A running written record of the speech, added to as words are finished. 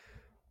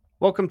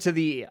Welcome to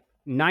the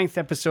ninth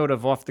episode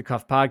of Off the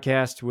Cuff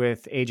podcast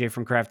with AJ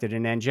from Crafted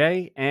and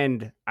NJ.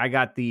 And I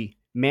got the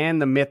man,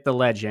 the myth, the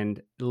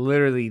legend,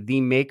 literally the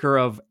maker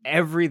of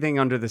everything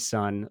under the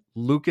sun,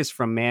 Lucas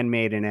from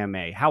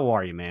Mannmadeinma. How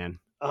are you, man?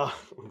 Oh,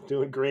 I'm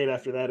doing great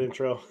after that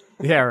intro.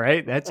 Yeah,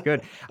 right. That's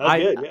good.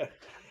 That's good. Yeah.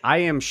 I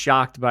am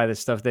shocked by the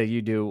stuff that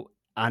you do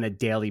on a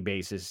daily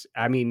basis.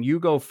 I mean, you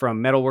go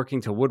from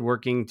metalworking to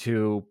woodworking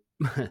to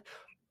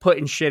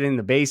putting shit in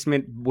the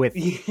basement with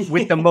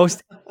the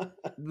most.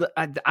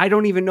 I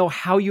don't even know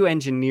how you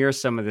engineer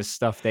some of this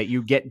stuff that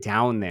you get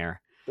down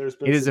there. There's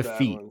been It is some a bad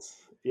feat. ones.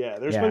 Yeah,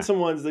 there's been some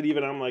ones that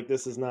even I'm like,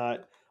 this is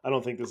not. I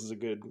don't think this is a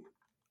good.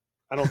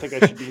 I don't think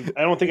I should be.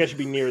 I don't think I should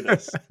be near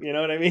this. You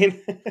know what I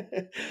mean?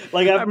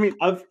 Like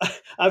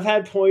I've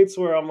had points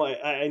where I'm like,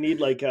 I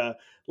need like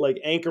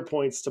anchor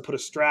points to put a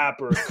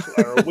strap or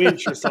a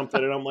winch or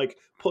something, and I'm like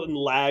putting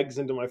lags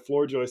into my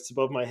floor joists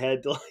above my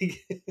head to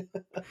like.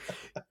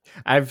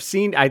 I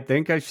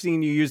think I've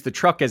seen you use the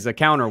truck as a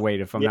counterweight,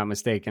 if I'm not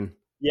mistaken.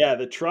 Yeah,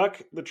 the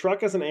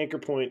truck as an anchor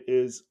point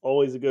is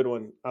always a good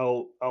one.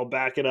 I'll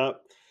back it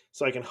up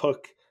so I can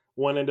hook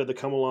one end of the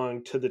come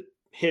along to the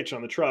hitch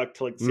on the truck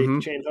to like the safety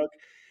chain hook,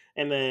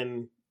 and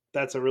then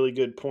that's a really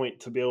good point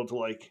to be able to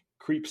like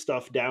creep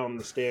stuff down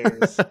the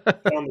stairs,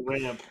 down the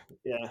ramp.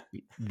 Yeah,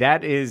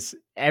 that is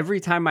every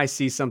time I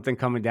see something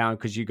coming down,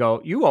 because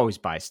you always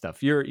buy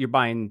stuff. You're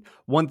buying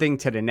one thing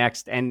to the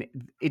next, and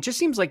it just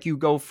seems like you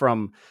go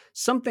from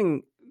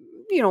something,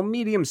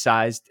 medium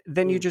sized,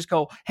 then you just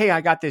go, hey,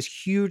 I got this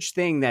huge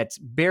thing that's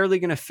barely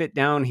going to fit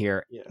down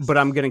here, but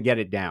I'm going to get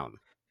it down.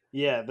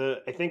 Yeah,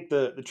 I think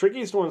the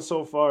trickiest one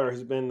so far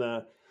has been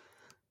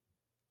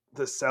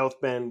the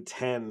South Bend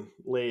 10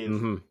 lathe.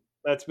 Mm-hmm.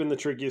 That's been the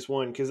trickiest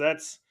one because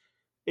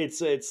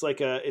it's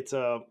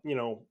a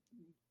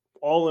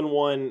all in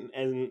one,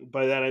 and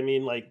by that I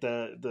mean like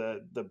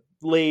the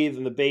lathe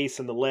and the base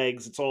and the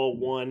legs, it's all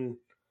one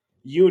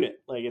unit.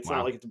 Like it's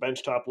not like it's a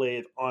benchtop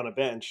lathe on a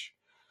bench.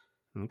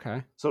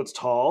 Okay. So it's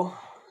tall.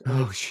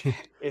 Shit.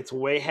 It's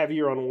way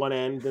heavier on one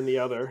end than the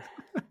other.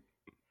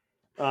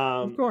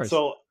 Of course.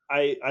 So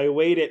I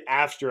weighed it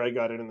after I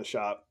got it in the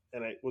shop,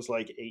 and it was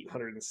like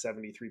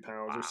 873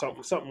 pounds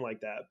or something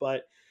like that.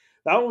 But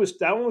that one was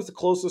the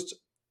closest.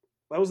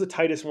 That was the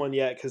tightest one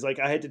yet, because like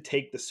I had to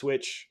take the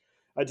switch.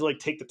 I had to like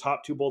take the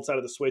top two bolts out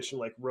of the switch and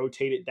like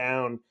rotate it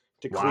down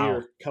to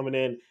clear coming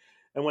in.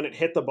 And when it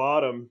hit the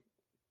bottom,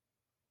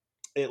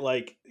 it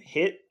like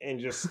hit and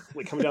just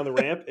like coming down the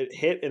ramp, it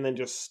hit and then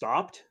just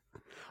stopped.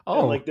 Oh,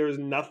 and like there was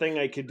nothing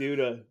I could do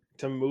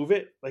to move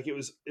it. Like it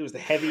was the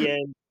heavy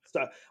end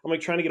stuff. I'm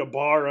like trying to get a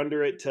bar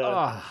under it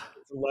to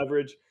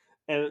leverage,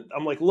 and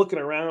I'm like looking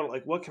around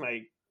like what can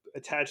I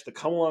attach the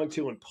come along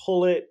to and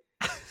pull it.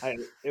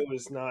 It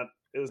was not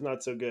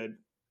so good.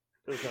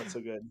 It was not so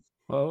good.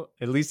 Well,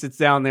 at least it's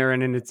down there,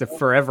 and it's a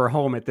forever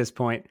home at this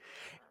point.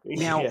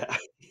 Now,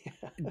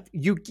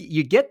 you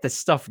get the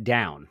stuff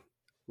down,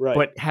 right?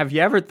 But have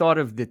you ever thought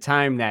of the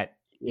time that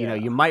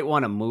you might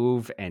want to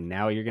move, and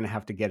now you're going to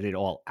have to get it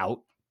all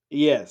out?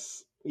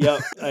 Yes. Yeah.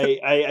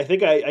 I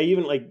think I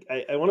even like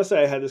I want to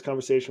say I had this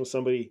conversation with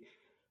somebody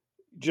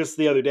just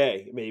the other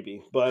day,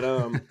 maybe, but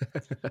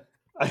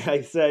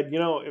I said,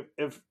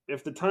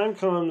 if the time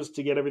comes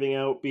to get everything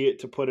out, be it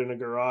to put in a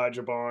garage,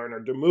 a barn,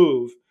 or to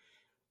move,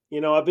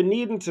 I've been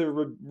needing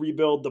to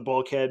rebuild the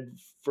bulkhead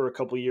for a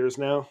couple of years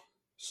now.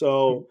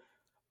 So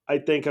I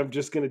think I'm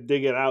just going to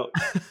dig it out.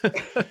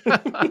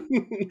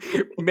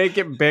 Make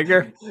it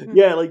bigger?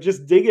 Yeah, like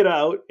just dig it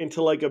out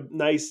into like a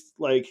nice,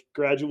 like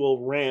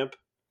gradual ramp.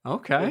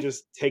 Okay. And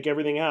just take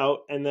everything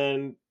out and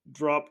then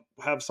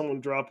have someone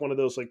drop one of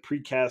those like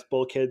precast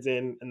bulkheads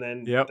in, and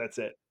then that's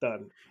it,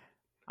 done.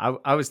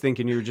 I was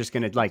thinking you were just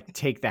going to like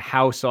take the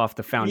house off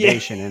the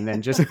foundation and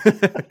then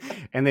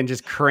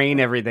just crane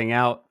everything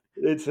out.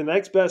 It's the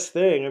next best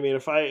thing. I mean,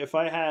 if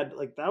I had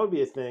like, that would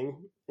be a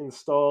thing.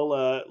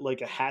 Install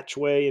like a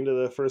hatchway into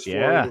the first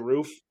floor of the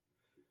roof.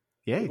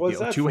 Yeah,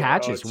 two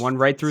hatches, one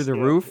right through the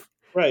roof,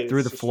 right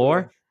through the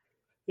floor.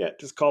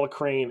 Just call a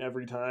crane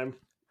every time.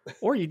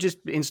 Or you just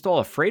install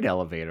a freight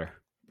elevator.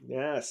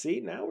 Yeah, see,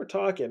 now we're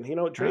talking.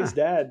 Dre's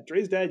dad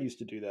used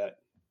to do that.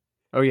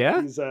 Oh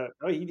yeah? He's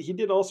he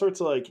did all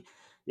sorts of like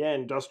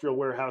industrial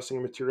warehousing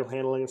and material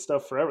handling and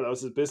stuff forever. That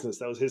was his business.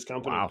 That was his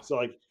company. Wow. So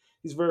like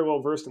he's very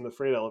well versed in the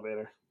freight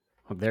elevator.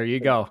 Well, there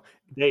you go.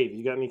 Dave,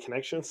 you got any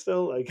connections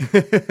still? Like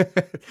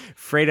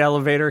freight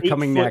elevator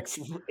coming next.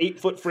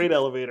 8-foot freight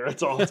elevator.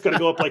 That's all. It's going to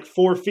go up like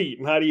 4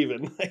 feet, not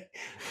even.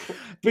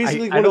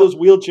 Basically, one of those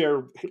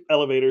wheelchair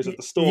elevators at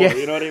the store. Yeah.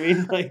 You know what I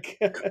mean? Like,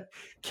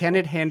 can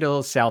it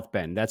handle South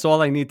Bend? That's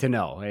all I need to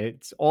know.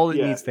 It's all it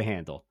needs to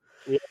handle.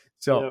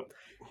 Yeah.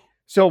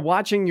 So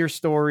watching your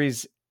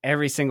stories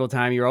every single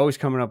time, you're always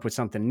coming up with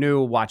something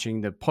new.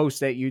 Watching the posts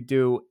that you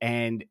do,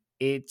 and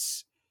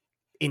it's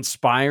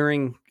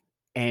inspiring.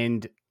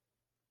 And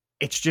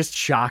it's just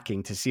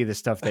shocking to see the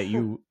stuff that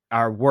you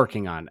are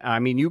working on. I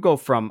mean, you go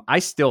from,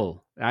 I'm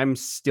still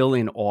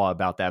in awe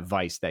about that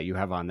vise that you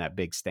have on that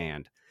big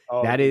stand.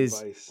 Oh, that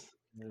is,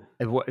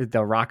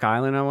 The Rock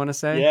Island, I want to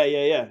say.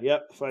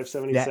 Yep.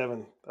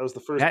 577. That was the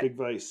first big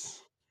vise.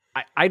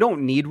 I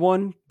don't need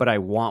one, but I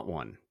want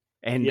one.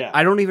 And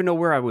I don't even know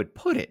where I would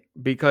put it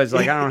because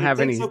like I don't have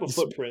any up a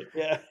footprint.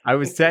 Yeah. I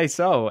would say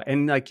so.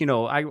 And like, you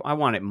know, I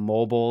want it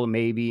mobile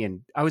maybe.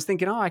 And I was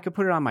thinking, I could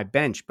put it on my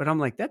bench, but I'm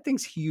like, that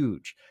thing's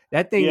huge.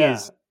 That thing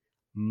is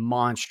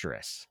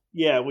monstrous.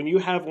 Yeah. When you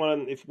have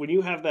when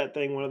you have that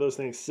thing, one of those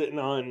things sitting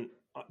on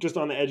just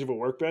on the edge of a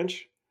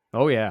workbench.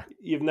 Oh yeah.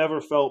 You've never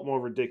felt more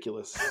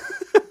ridiculous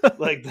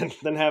like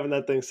than having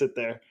that thing sit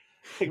there.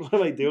 Like, what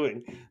am I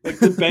doing? Like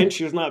the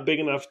bench is not big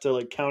enough to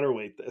like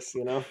counterweight this,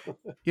 you know?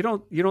 You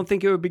don't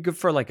think it would be good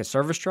for like a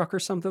service truck or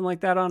something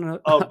like that on a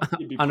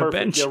it'd be on perfect. a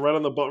bench? Yeah, right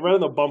on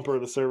the bumper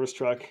of the service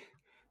truck.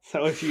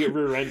 So if you get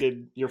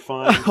rear-ended, you're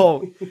fine.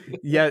 Oh,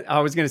 yeah.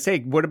 I was gonna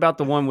say, what about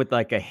the one with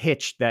like a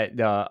hitch that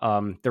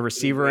the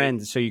receiver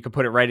end, so you could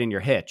put it right in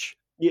your hitch?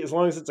 Yeah, as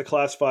long as it's a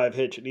Class 5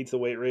 hitch, it needs the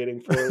weight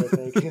rating for it,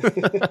 I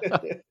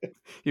think.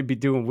 You'd be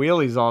doing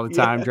wheelies all the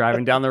time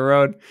driving down the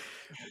road.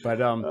 But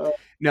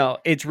no,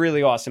 it's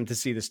really awesome to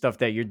see the stuff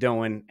that you're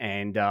doing,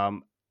 and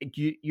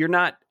you're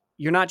not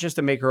just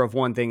a maker of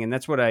one thing, and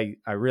that's what I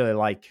really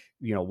like,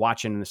 you know,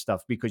 watching the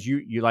stuff, because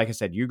you like I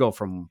said, you go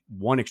from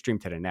one extreme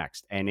to the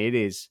next, and it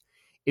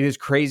is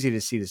crazy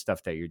to see the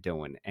stuff that you're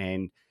doing.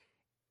 And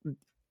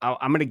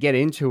I'm going to get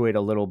into it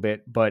a little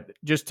bit, but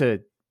just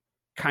to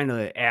kind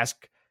of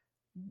ask,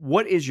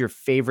 what is your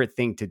favorite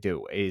thing to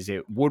do? Is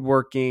it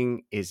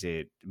woodworking? Is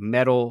it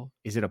metal?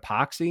 Is it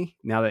epoxy?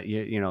 Now that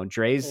you know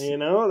Dre's, you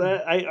know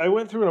that I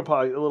went through a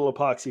little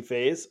epoxy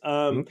phase.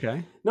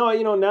 Okay. No,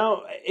 you know,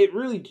 now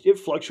it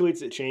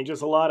fluctuates. It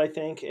changes a lot, I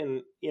think.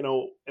 And you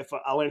know, if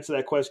I'll answer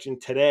that question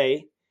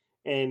today,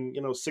 and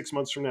you know, 6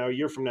 months from now, a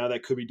year from now,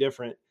 that could be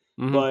different.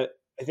 Mm-hmm. But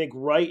I think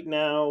right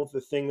now, the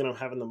thing that I'm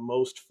having the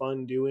most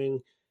fun doing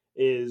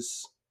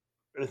is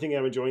the thing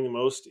I'm enjoying the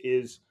most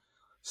is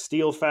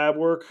steel fab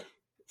work,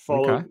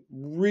 followed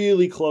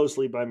really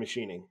closely by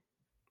machining.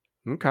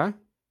 Okay.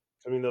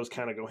 I mean, those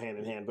kind of go hand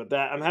in hand, but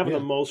that I'm having the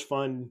most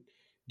fun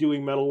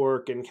doing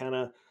metalwork and kind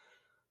of,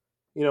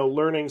 you know,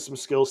 learning some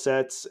skill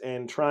sets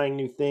and trying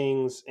new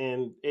things.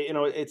 And, you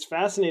know, it's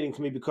fascinating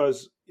to me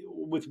because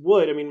with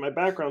wood, I mean, my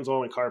background's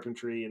all in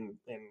carpentry and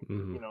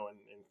you know, and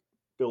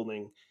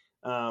building.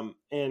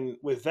 And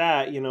with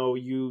that, you know,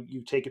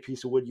 you take a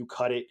piece of wood, you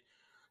cut it,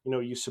 you know,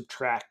 you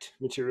subtract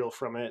material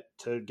from it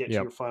to get to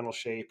your final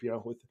shape, you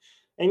know,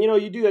 and, you know,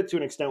 you do that to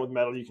an extent with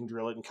metal. You can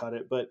drill it and cut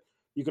it, but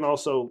you can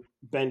also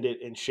bend it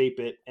and shape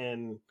it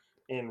and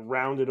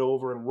round it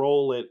over and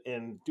roll it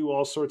and do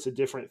all sorts of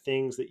different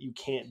things that you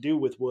can't do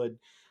with wood.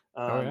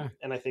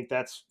 And I think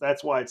that's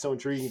why it's so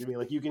intriguing to me.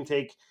 Like you can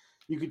take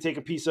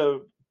a piece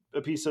of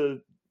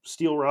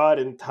steel rod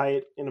and tie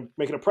it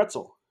make it a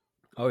pretzel.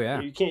 Oh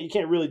yeah. You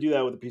can't really do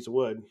that with a piece of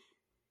wood.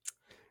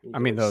 I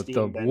mean,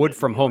 the wood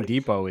from Home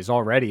Depot is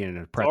already in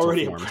a pretzel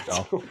form.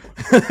 So.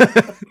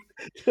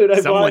 Dude,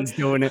 Someone's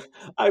doing it.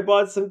 I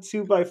bought some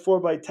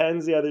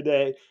 2x4x10s the other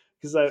day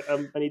because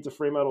I need to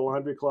frame out a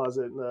laundry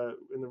closet in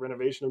the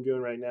renovation I'm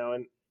doing right now,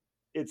 and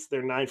it's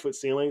their 9-foot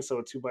ceiling,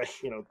 so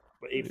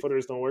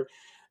 8-footers don't work.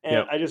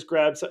 And I just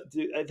grabbed.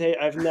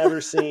 I've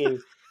never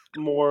seen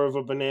more of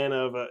a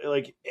banana of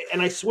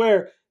and I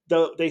swear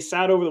they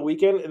sat over the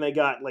weekend and they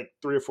got like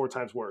 3 or 4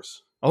 times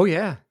worse. Oh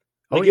yeah.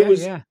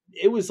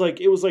 It was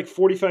like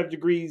 45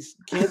 degrees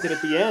canted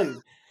at the end.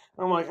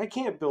 I'm like, I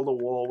can't build a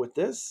wall with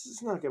this.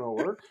 It's not going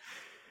to work.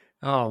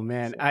 Oh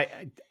man,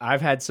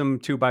 I've had some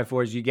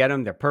 2x4s. You get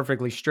them; they're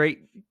perfectly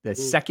straight. The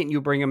second you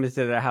bring them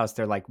into the house,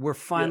 they're like, "We're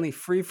finally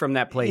free from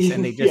that place,"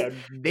 and they just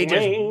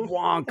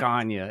wonk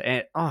on you,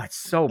 and it's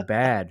so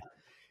bad.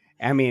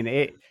 I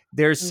mean,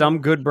 there's some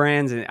good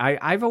brands, and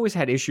I've always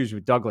had issues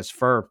with Douglas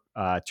fir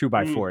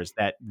 2x4s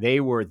that they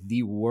were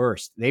the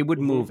worst. They would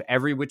move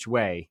every which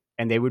way,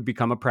 and they would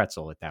become a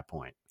pretzel at that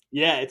point.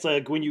 Yeah, it's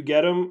like when you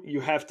get them, you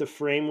have to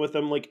frame with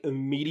them like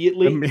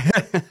immediately,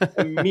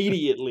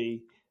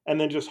 and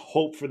then just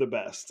hope for the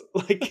best.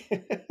 Like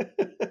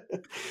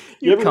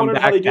you ever wondered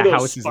how they do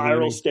those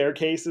spiral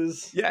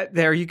staircases? Yeah,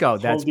 there you go.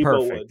 That's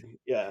perfect.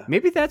 Yeah,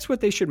 maybe that's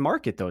what they should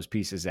market those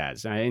pieces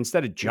as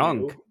instead of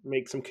junk.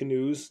 Make some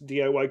canoes,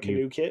 DIY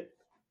canoe kit.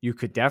 You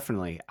could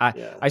definitely.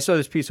 I saw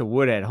this piece of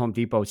wood at Home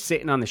Depot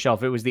sitting on the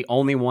shelf. It was the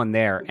only one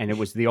there, and it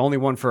was the only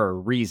one for a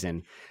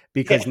reason.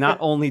 Because not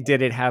only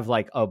did it have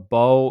like a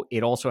bow,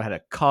 it also had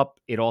a cup,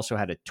 it also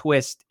had a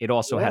twist, it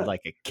also had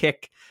like a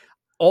kick.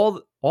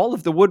 All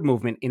of the wood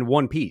movement in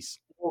one piece.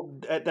 Well,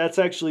 that's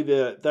actually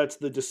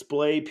the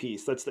display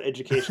piece. That's the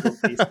educational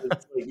piece.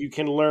 Like you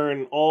can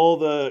learn all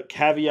the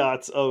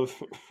caveats of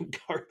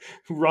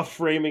rough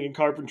framing and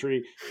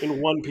carpentry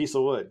in one piece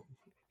of wood.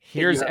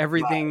 Here's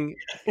everything.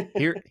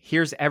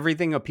 Here's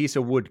everything a piece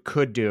of wood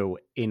could do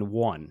in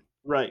one.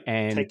 Right.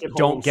 And take it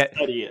home,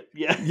 study it.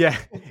 Yeah. Yeah.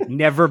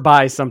 Never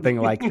buy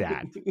something like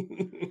that.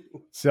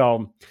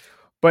 So,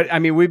 but I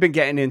mean, we've been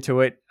getting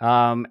into it.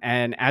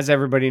 And as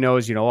everybody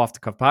knows, you know, Off the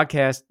Cuff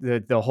podcast,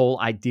 the whole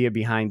idea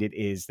behind it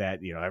is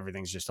that, you know,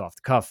 everything's just off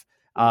the cuff.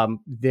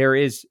 There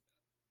is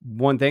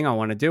one thing I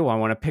want to do. I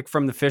want to pick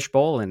from the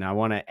fishbowl, and I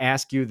want to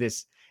ask you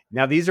this.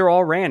 Now, these are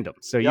all random,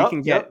 so you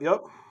can get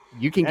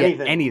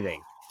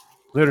anything.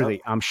 Literally,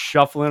 yep. I'm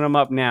shuffling them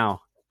up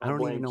now. I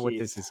don't even know Keith. What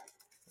this is.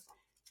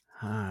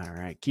 All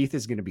right, Keith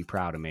is going to be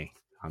proud of me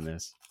on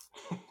this.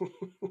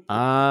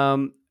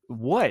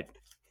 What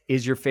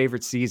is your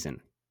favorite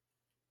season?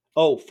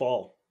 Oh,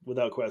 fall,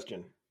 without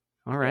question.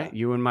 All right,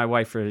 you and my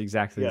wife are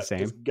exactly the same.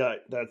 Just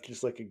gut. That's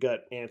just like a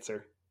gut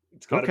answer.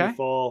 It's got to be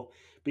fall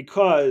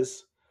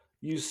because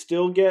you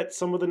still get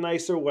some of the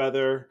nicer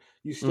weather.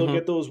 You still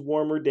get those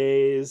warmer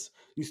days.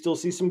 You still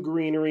see some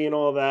greenery and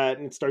all that,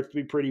 and it starts to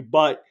be pretty.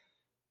 But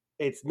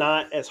it's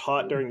not as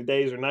hot during the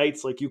days or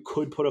nights. Like, you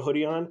could put a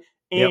hoodie on,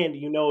 and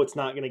you know it's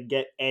not going to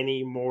get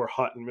any more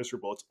hot and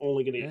miserable. It's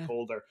only going to get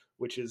colder,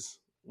 which is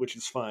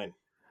fine.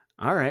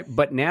 All right.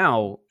 But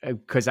now,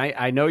 because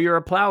I know you're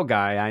a plow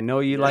guy, I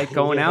know you like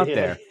going out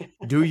there.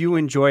 Do you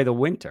enjoy the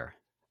winter?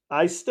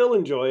 I still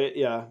enjoy it.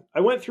 Yeah. I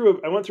went through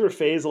a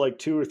phase of like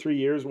 2 or 3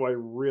 years where I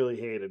really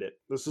hated it.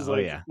 This is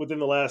within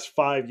the last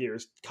 5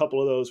 years, a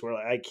couple of those where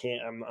like, I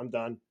can't, I'm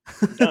done.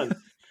 I'm done.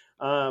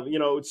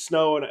 It would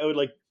snow and it would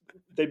like,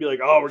 they'd be like,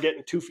 oh, we're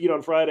getting 2 feet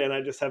on Friday. And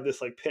I just have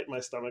this like pit in my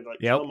stomach. Like,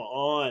 come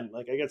on.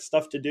 Like, I got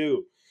stuff to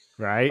do.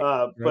 Right.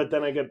 But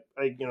then I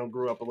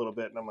grew up a little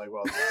bit and I'm like,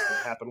 well, it's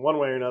going to happen one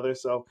way or another.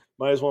 So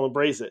might as well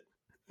embrace it.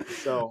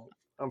 So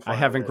I'm fine. I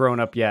haven't grown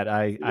up yet.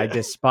 I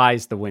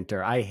despise the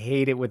winter. I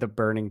hate it with a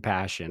burning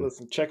passion.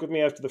 Listen, check with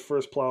me after the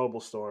first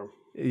plowable storm.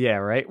 Yeah.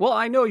 Right. Well,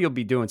 I know you'll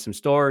be doing some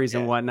stories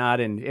and whatnot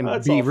and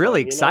be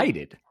really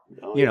excited.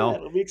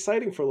 It'll be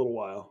exciting for a little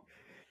while.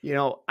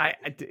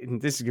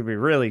 This is going to be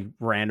really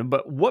random,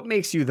 but what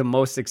makes you the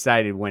most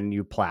excited when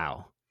you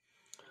plow?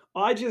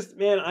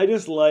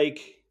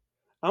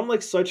 I'm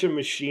like such a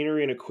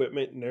machinery and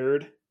equipment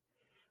nerd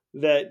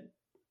that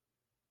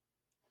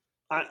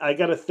I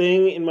got a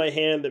thing in my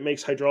hand that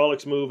makes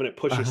hydraulics move and it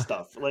pushes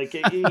stuff. Like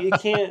you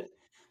can't,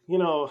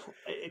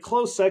 a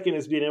close second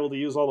is being able to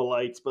use all the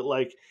lights, but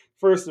like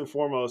first and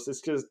foremost,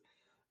 it's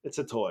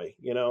a toy,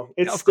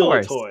 it's still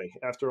a toy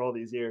after all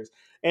these years.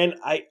 And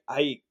I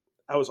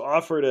was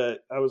offered a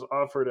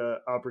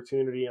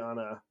opportunity on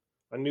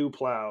a new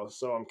plow.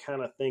 So I'm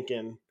kind of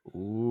thinking,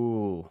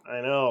 ooh,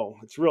 I know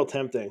it's real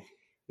tempting.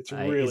 It's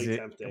really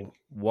tempting.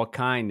 What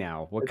kind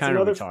now? What kind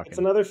are we talking? It's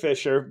another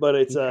Fisher, but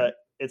it's an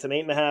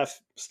 8.5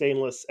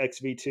 stainless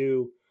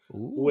XV2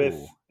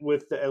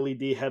 with the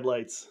LED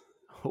headlights,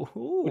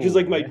 which is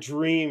like my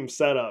dream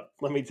setup.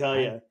 Let me tell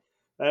you,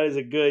 that is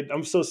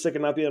I'm so sick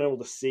of not being able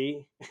to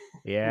see.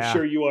 Yeah, I'm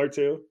sure you are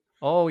too.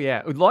 Oh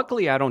yeah.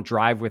 Luckily, I don't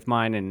drive with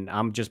mine, and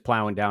I'm just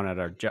plowing down at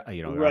our job. Yeah,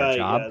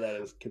 that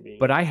is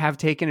convenient. But I have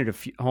taken it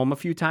home a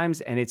few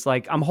times, and it's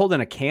like I'm holding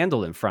a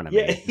candle in front of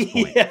me. At this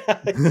point. Yeah,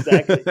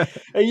 exactly.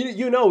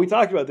 And we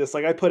talked about this.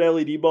 Like I put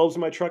LED bulbs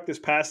in my truck this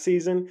past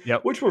season,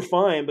 which were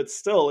fine, but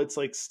still, it's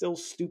like still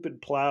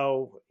stupid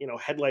plow,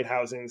 headlight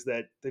housings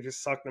that they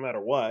just suck no matter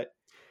what.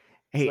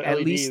 Hey, so at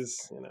LEDs,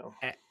 least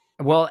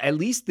well, at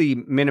least the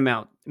minute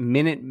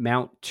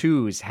mount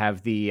 2s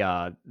have the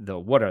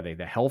what are they?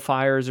 The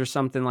Hellfires or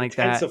something like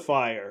that?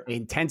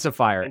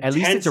 Intensifier. At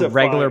least it's a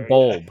regular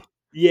bulb.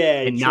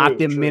 Yeah, and not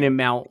the minute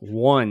mount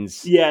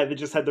 1s. Yeah, they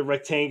just had the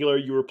rectangular.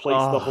 You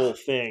replace the whole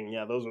thing.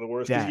 Yeah, those are the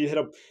worst. Because you hit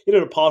a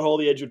pothole,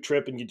 the edge would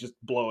trip, and you just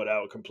blow it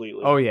out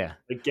completely. Oh yeah,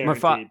 like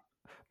guaranteed.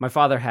 My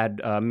father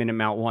had a minute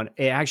mount 1.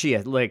 It actually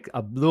had like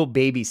a little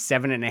baby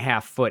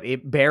 7.5 foot.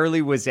 It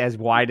barely was as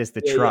wide as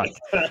the truck.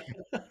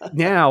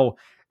 Now.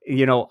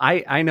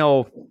 I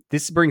know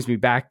this brings me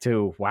back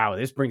to my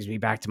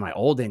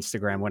old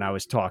Instagram when I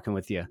was talking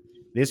with you.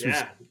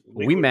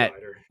 We met.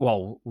 Rider.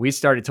 Well, we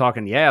started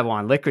talking.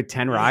 On Liquid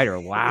 10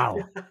 Rider. Wow.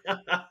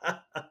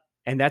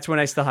 And that's when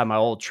I still had my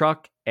old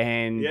truck.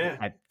 And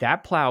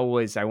that plow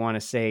was, I want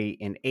to say,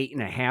 an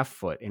 8.5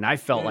 foot. And I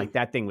felt like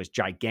that thing was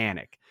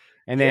gigantic.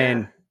 And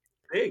then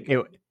big.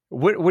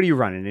 What are you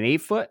running? An 8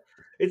 foot?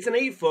 It's an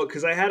 8 foot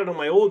because I had it on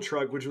my old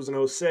truck, which was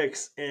an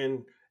 06,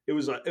 and it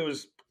was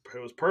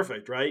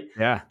perfect, right?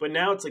 Yeah. But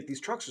now it's like these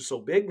trucks are so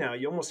big now,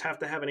 you almost have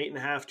to have an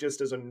 8.5 just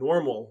as a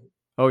normal.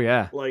 Oh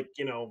yeah. Like,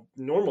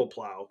 normal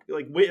plow.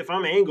 Like if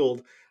I'm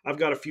angled, I've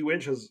got a few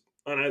inches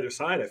on either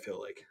side, I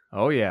feel like.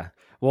 Oh yeah.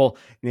 Well,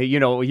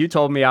 you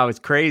told me I was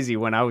crazy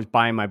when I was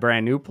buying my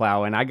brand new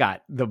plow, and I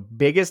got the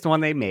biggest one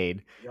they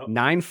made,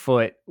 9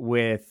 foot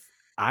with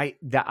I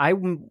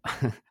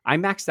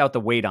maxed out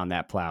the weight on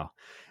that plow.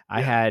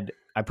 I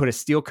put a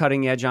steel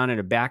cutting edge on it,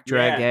 a back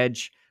drag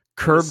edge.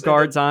 Curb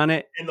guards on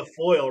it. And the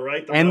foil,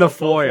 right? The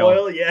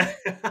foil. Yeah.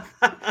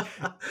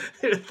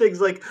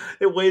 Things like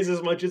it weighs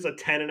as much as a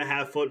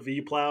 10.5 foot V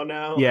plow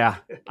now. Yeah.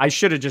 I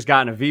should have just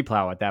gotten a V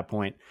plow at that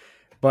point.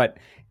 But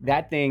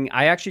that thing,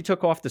 I actually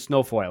took off the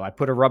snow foil. I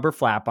put a rubber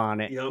flap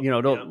on it,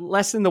 to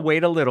lessen the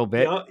weight a little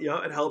bit.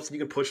 Yeah, it helps. You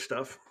can push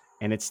stuff.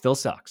 And it still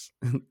sucks.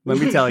 Let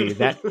me tell you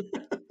that.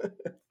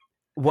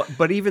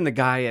 But even the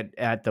guy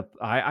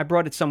I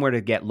brought it somewhere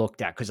to get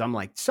looked at because I'm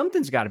like,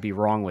 something's got to be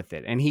wrong with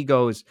it. And he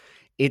goes,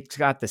 it's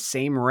got the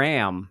same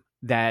ram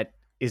that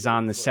is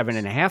on the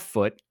 7.5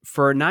 foot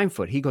for a 9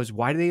 foot. He goes,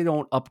 why do they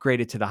don't upgrade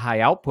it to the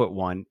high output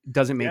one?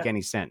 Doesn't make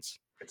any sense.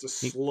 It's a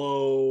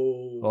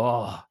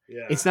slow.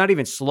 It's not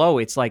even slow.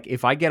 It's like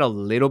if I get a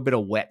little bit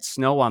of wet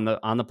snow on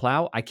the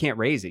plow, I can't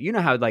raise it. You know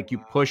how like you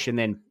push and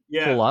then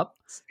pull up?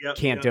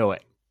 Can't do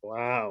it.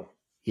 Wow.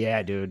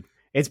 Yeah, dude.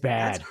 It's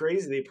bad. That's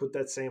crazy. They put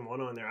that same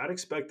one on there. I'd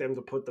expect them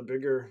to put the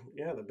bigger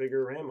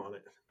Ram on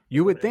it.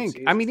 You would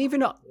think. I mean,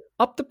 even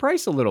up the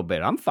price a little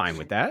bit. I'm fine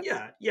with that.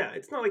 Yeah.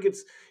 It's not like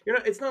it's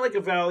not like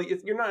a value.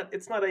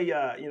 It's not a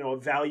a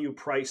value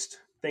priced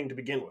thing to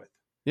begin with.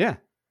 Yeah.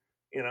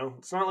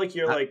 It's not like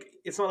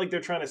it's not like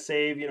they're trying to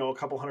save a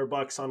couple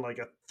 $100 on like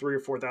a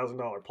 $3,000 or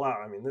 $4,000 plow.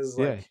 I mean, this is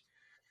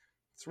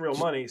it's real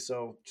money,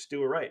 so just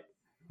do it right.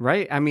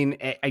 Right. I mean,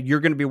 you're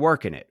going to be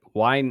working it.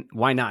 Why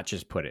not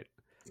just put it?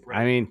 Right.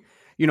 I mean,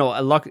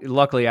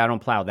 luckily I don't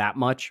plow that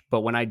much,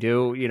 but when I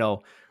do,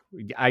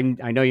 I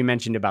know you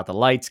mentioned about the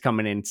lights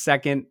coming in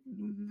second.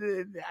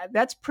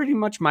 That's pretty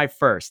much my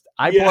first.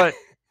 I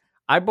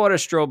bought a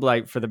strobe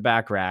light for the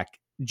back rack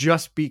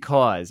just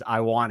because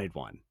I wanted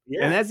one.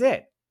 Yeah. And that's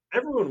it.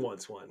 Everyone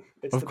wants one.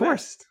 It's of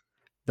course.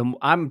 Best.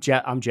 I'm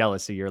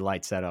jealous of your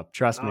light setup.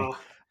 Trust me.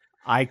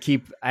 I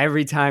keep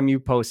every time you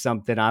post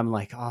something, I'm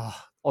like, oh,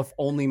 if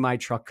only my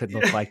truck could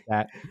look like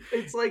that.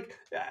 It's like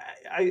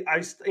I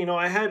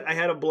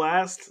had a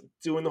blast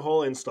doing the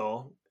whole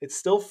install. It's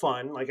still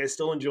fun. Like I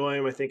still enjoy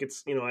them. I think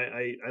it's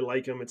I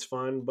like them. It's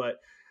fun. But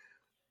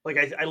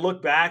like I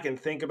look back and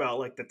think about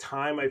like the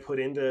time I put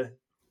into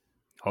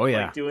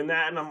like, doing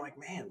that, and I'm like,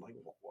 man, like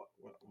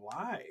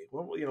why?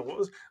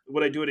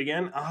 Would I do it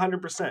again?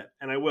 100%,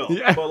 and I will.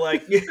 Yeah. But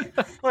like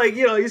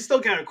you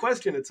still kind of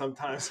question it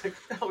sometimes. Like,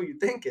 what the hell are you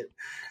thinking?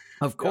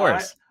 Of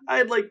course. I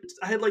had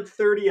like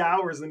 30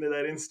 hours into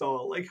that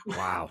install. Like,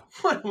 wow,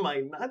 what am I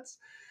nuts?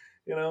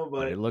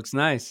 But it looks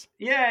nice.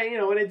 Yeah,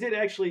 and it did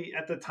actually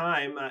at the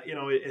time.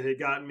 It had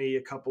gotten me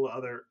a couple of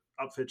other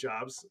upfit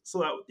jobs, so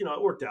that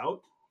it worked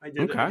out. I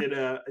did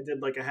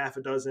like a half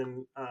a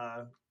dozen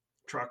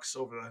trucks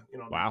over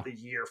the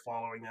year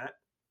following that.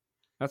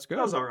 That's good.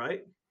 That was all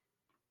right.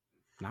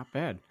 Not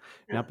bad.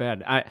 Yeah. Not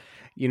bad.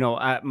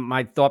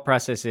 My thought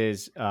process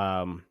is,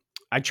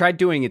 I tried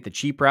doing it the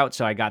cheap route.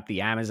 So I got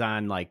the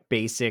Amazon, like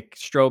basic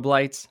strobe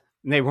lights.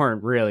 And they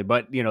weren't really,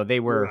 but they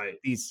were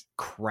these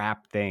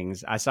crap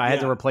things. So I had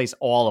to replace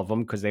all of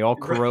them because they all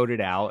corroded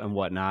out and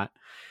whatnot.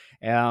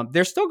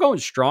 They're still going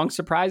strong,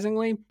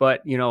 surprisingly,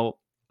 but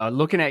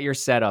looking at your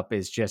setup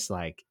is just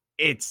like,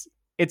 it's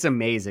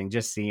amazing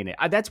just seeing it.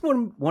 That's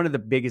one of the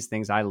biggest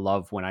things I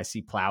love when I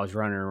see plows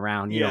running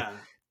around. You know,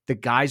 the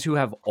guys who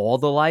have all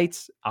the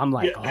lights, I'm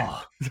like,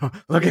 oh,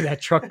 look at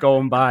that truck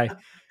going by.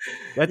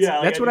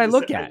 That's what I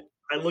look at.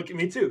 I look at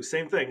me too.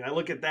 Same thing. I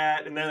look at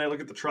that, and then I look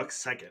at the truck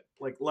second.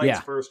 Like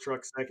lights first,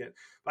 truck second.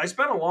 But I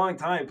spent a long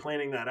time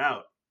planning that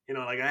out.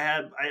 Like I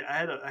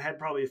had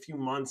probably a few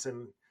months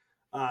in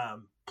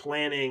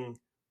planning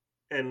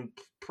and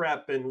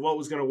prep and what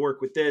was going to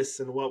work with this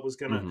and what was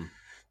going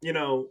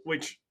to,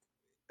 which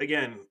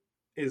again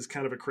is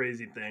kind of a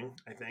crazy thing,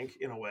 I think,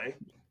 in a way.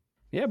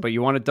 Yeah, but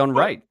you want it done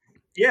right.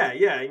 Yeah.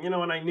 And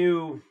I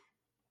knew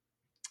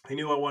I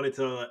wanted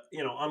to,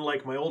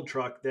 unlike my old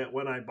truck that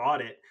when I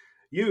bought it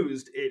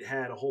used, it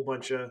had a whole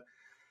bunch of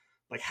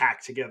like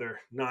hacked together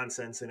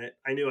nonsense in it.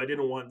 I knew I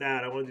didn't want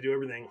that. I wanted to do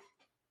everything,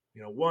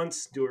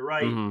 once, do it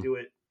right, do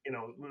it,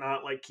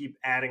 not like keep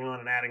adding on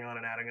and adding on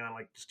and adding on.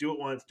 Like just do it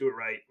once, do it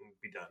right, and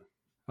be done.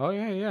 Oh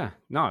yeah.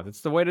 No,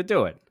 that's the way to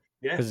do it.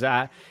 Yeah. Because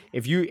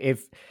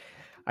if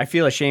I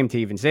feel ashamed to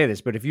even say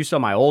this, but if you saw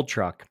my old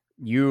truck,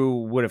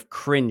 you would have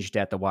cringed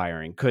at the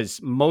wiring. Because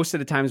most of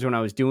the times when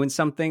I was doing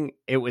something,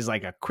 it was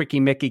like a quickie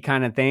Mickey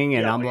kind of thing.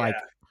 And I'm like,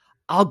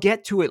 I'll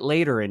get to it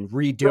later and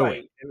redo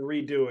it. And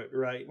redo it.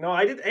 Right. No,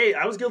 I did. Hey,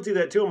 I was guilty of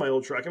that too in my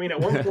old truck. I mean, at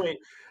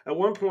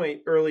one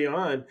point early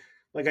on,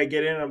 like I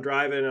get in, I'm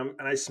driving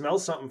and I smell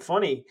something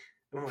funny.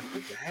 And I'm like,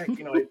 what the heck?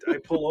 I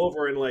pull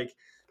over and like,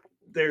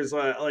 there's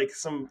like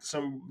some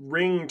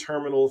ring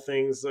terminal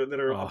things that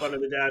are up under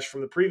the dash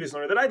from the previous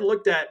owner that I'd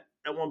looked at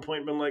one point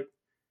and been like,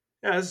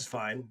 yeah, this is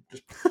fine.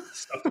 Just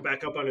stuffed it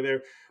back up under there.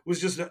 It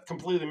was just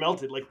completely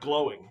melted, like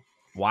glowing.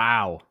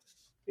 Wow.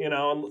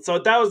 So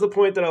that was the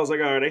point that I was like,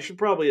 all right, I should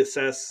probably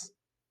assess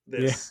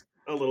this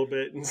a little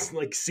bit and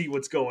like see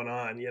what's going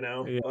on,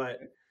 but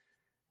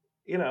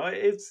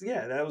it's,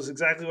 that was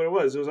exactly what it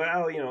was. It was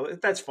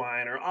like, that's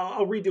fine. Or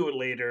I'll redo it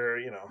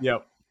later,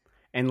 Yep.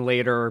 And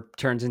later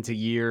turns into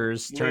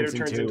years. Turns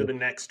into the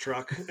next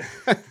truck.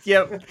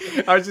 Yep.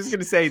 I was just going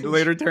to say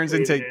later turns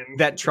into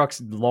that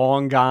truck's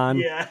long gone.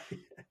 Yeah.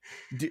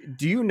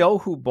 Do you know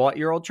who bought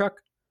your old truck?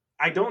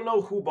 I don't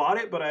know who bought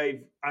it, but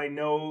I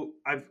know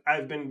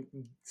I've been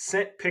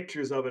sent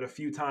pictures of it a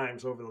few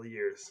times over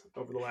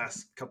the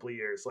last couple of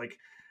years. Like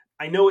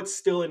I know it's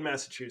still in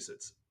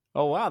Massachusetts.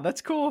 Oh wow,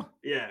 that's cool.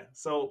 Yeah.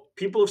 So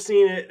people have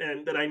seen it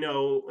and that I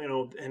know,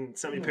 and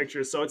sent me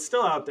pictures. So it's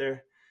still out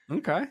there.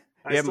 Okay.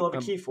 I still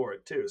have a key for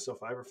it too. So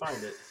if I ever find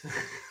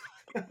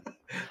it.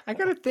 I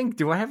got to think,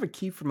 do I have a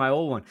key for my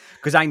old one?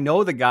 Because I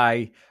know the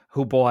guy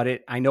who bought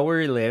it. I know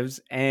where he lives,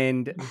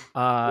 and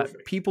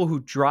people who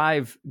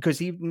drive, because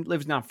he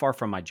lives not far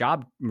from my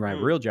job, my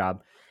real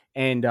job.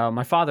 And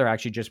my father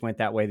actually just went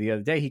that way the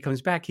other day. He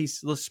comes back, he's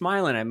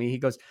smiling at me. He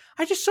goes,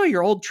 "I just saw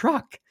your old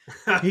truck."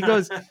 He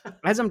goes,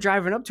 as I'm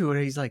driving up to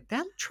it, he's like,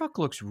 "That truck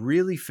looks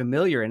really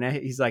familiar." And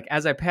he's like,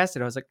 as I passed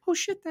it, I was like, "Oh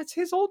shit, that's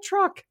his old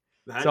truck."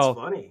 That's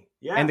funny.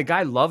 Yeah. And the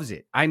guy loves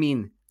it. I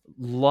mean,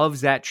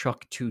 loves that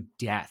truck to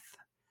death.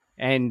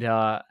 And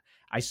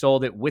I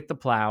sold it with the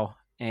plow,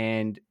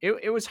 and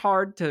it was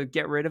hard to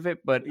get rid of it,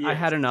 but I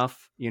had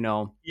enough,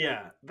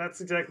 Yeah,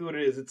 that's exactly what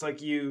it is. It's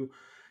like you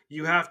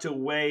have to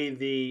weigh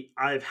the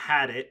 "I've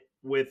had it"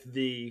 with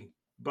the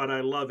 "but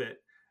I love it."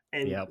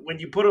 And when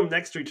you put them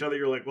next to each other,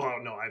 you're like,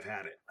 "Well, no, I've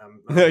had it.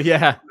 I'm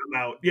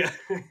out." Yeah.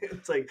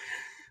 It's like,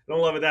 I don't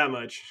love it that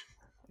much.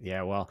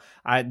 Yeah, well,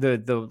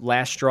 the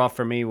last straw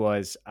for me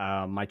was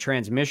my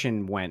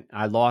transmission went.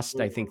 I lost,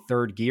 I think,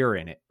 third gear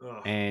in it.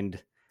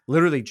 And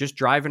literally just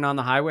driving on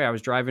the highway. I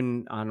was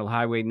driving on a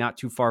highway not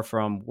too far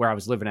from where I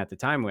was living at the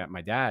time at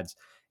my dad's,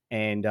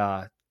 and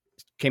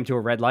came to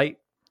a red light,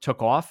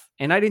 took off.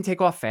 And I didn't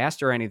take off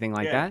fast or anything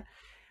like that.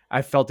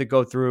 I felt it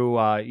go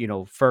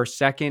through, first,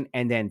 second,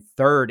 and then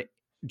third,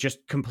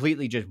 just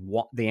completely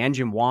the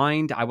engine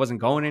whined. I wasn't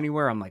going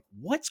anywhere. I'm like,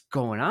 what's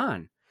going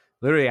on?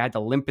 Literally, I had to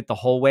limp it the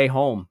whole way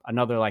home,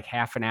 another like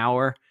half an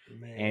hour,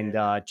 and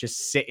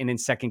just sitting in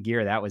second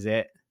gear. That was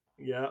it.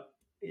 Yeah.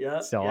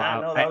 Yeah. So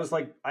that was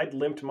like, I'd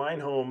limped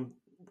mine home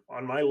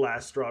on my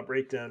last straw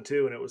breakdown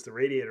too, and it was the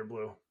radiator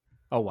blew.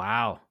 Oh,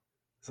 wow.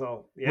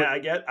 So yeah,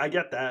 I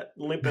get that.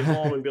 Limp it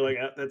home and be like,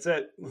 that's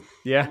it.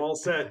 Yeah. I'm all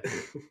set.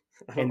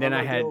 And then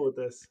I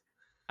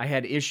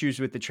had issues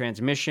with the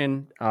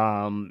transmission.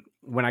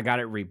 When I got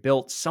it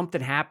rebuilt,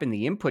 something happened.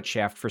 The input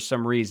shaft, for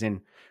some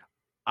reason,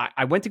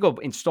 I went to go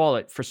install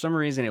it. For some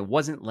reason, it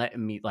wasn't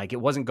letting me, like,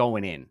 it wasn't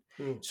going in.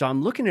 So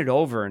I'm looking it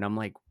over and I'm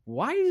like,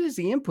 why does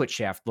the input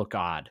shaft look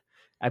odd?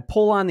 I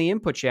pull on the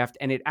input shaft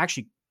and it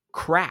actually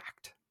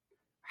cracked.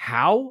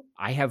 How?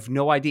 I have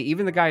no idea.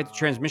 Even the guy at the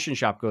transmission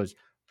shop goes,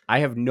 I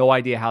have no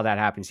idea how that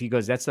happens. He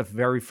goes, that's the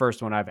very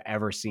first one I've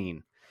ever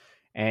seen.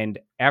 And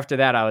after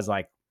that, I was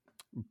like,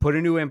 put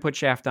a new input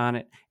shaft on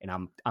it,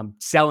 and I'm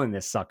selling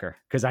this sucker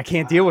because I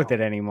can't deal with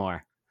it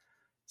anymore.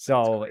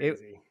 So it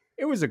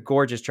was a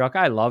gorgeous truck.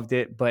 I loved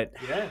it, but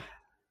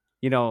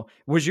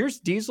was yours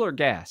diesel or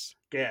gas?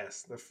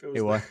 Gas.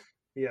 It was.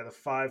 The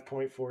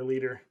 5.4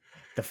 liter.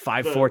 The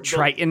 5.4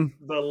 Triton.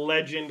 The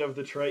legend of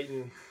the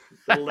Triton.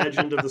 The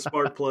legend of the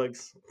spark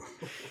plugs.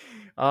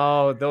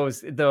 Oh,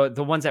 those the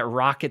ones that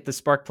rocket the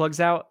spark plugs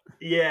out?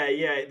 Yeah,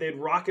 they'd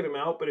rocket them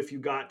out, but if you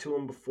got to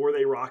them before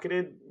they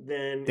rocketed,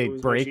 then it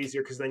was much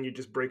easier because then you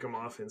just break them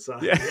off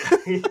inside. Yeah.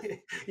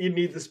 You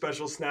need the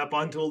special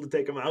snap-on tool to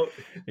take them out.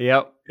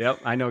 Yep.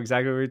 I know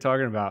exactly what you're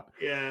talking about.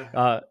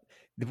 Yeah.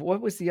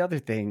 What was the other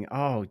thing?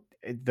 Oh,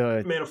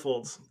 the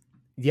manifolds.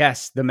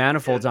 Yes, the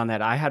manifolds on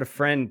that. I had a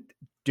friend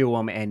do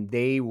them, and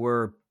they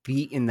were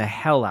beating the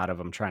hell out of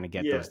them trying to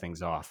get those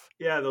things off.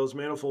 Yeah, those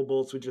manifold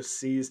bolts would just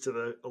seize to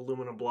the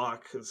aluminum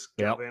block because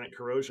galvanic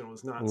corrosion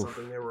was not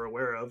something they were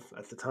aware of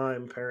at the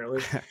time,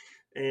 apparently.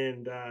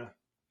 And and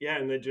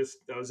then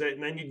that was it.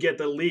 And then you get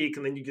the leak,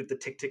 and then you get the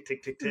tick, tick,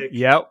 tick, tick, tick.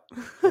 Yep.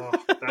 Oh,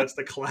 that's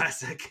the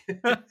classic.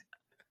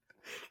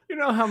 You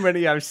know how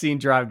many I've seen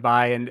drive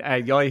by, and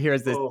all you hear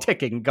is this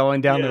ticking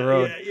going down the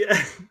road.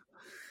 Yeah.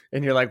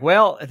 And you're like,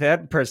 well,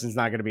 that person's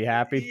not going to be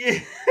happy. Yeah.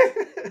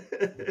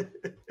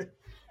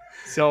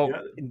 So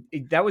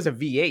that was a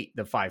V8,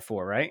 the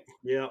 5.4, right?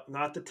 Yeah,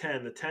 not the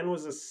 10. The 10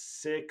 was a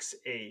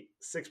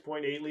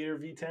 6.8 liter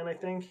V10, I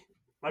think.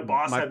 My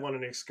boss had one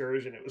in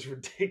Excursion. It was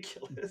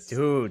ridiculous.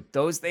 Dude,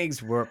 those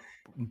things were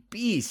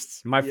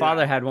beasts. My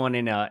father had one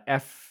in a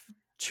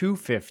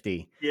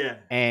F250. Yeah.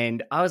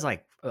 And I was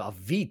like, a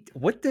V,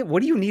 what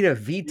do you need a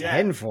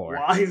V10 for?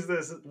 Why is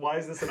this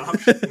an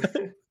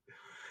option?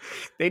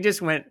 They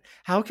just went,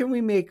 how can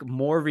we make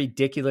more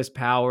ridiculous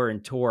power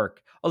and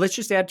torque? Oh, let's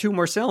just add 2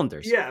 more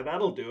cylinders. Yeah,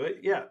 that'll do it.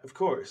 Yeah, of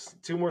course.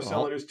 2 more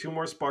cylinders, 2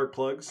 more spark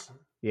plugs.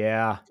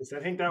 Yeah. I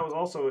think that was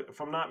also, if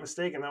I'm not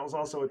mistaken, that was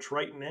also a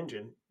Triton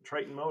engine,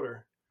 Triton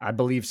motor. I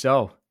believe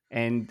so.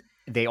 And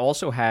they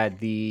also had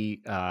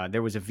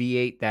there was a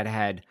V8 that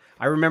had,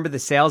 I remember the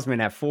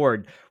salesman at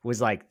Ford was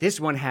like, this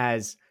one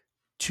has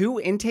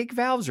 2 intake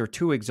valves or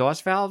 2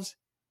 exhaust valves.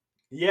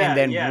 Yeah.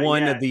 And then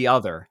one of the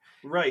other.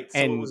 Right. So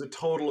it was a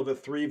total of a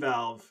 3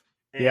 valve.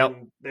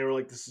 And they were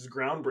like, this is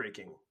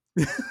groundbreaking.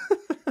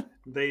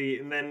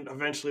 And then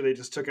eventually they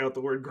just took out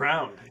the word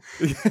ground.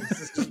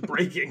 This is just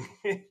breaking.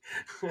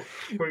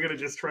 We're going to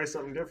just try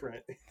something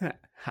different.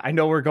 I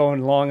know we're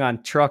going long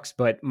on trucks,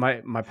 but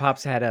my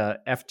pops had a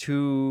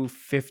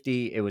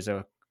F250. It was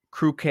a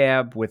crew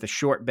cab with a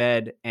short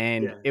bed,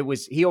 and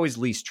he always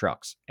leased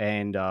trucks,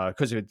 and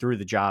because through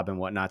the job and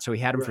whatnot. So he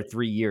had them for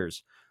 3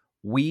 years.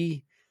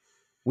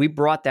 We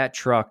brought that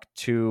truck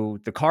to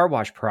the car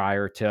wash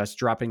prior to us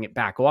dropping it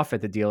back off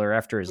at the dealer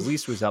after his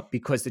lease was up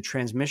because the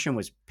transmission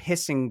was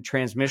pissing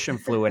transmission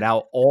fluid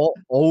out all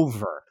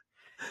over.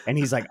 And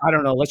he's like, I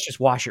don't know, let's just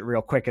wash it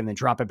real quick and then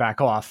drop it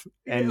back off.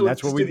 Yeah, And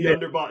let's that's what just we do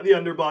did. the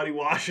underbody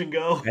wash and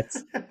go.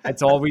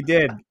 That's all we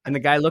did. And the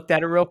guy looked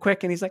at it real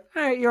quick and he's like,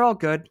 all right, you're all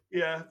good.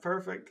 Yeah,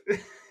 perfect.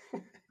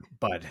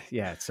 But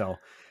yeah, so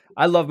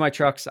I love my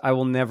trucks. I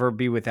will never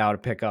be without a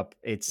pickup.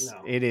 It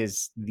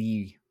is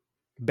the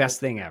best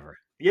thing ever.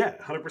 Yeah,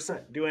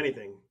 100%. Do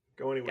anything.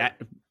 Go anywhere.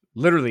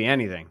 Literally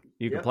anything.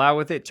 You can plow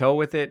with it, tow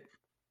with it,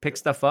 pick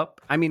stuff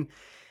up. I mean,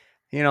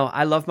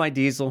 I love my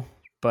diesel,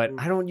 but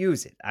I don't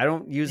use it. I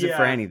don't use it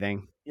for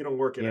anything. You don't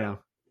work it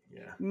out.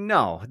 Yeah.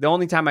 No, the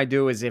only time I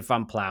do is if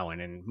I'm plowing,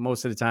 and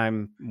most of the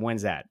time,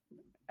 when's that?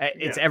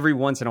 It's every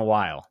once in a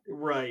while.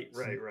 Right.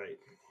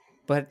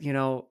 But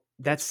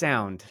that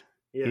sound,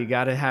 you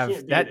got to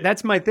have that.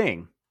 That's my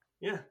thing.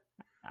 Yeah.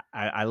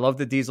 I love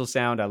the diesel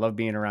sound. I love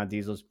being around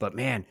diesels. But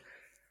man,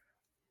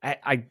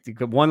 I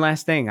one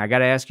last thing I got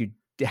to ask you: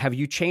 have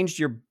you changed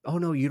your? Oh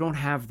no, you don't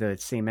have the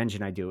same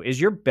engine I do. Is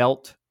your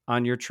belt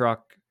on your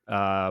truck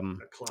a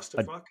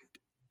clusterfuck?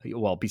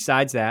 Well,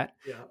 besides that,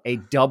 a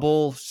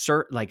double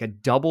like a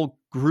double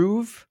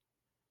groove,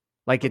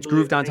 like it's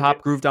grooved on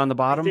top, grooved on the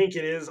bottom. I think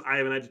it is. I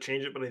haven't had to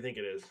change it, but I think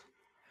it is.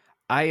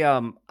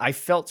 I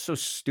felt so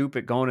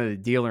stupid going to the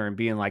dealer and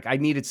being like, I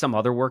needed some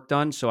other work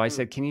done. So I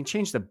said, can you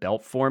change the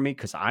belt for me?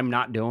 Because I'm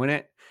not doing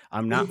it.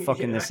 I'm not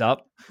fucking this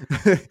up.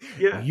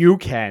 You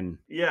can.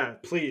 Yeah,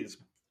 please.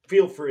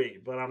 Feel free,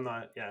 but I'm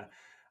not. Yeah.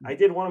 I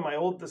did one of my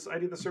I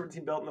did the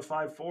serpentine belt in the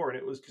 5.4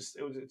 and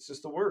it's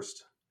just the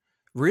worst.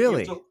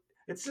 Really?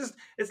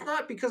 It's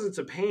not because it's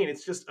a pain.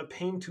 It's just a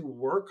pain to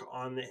work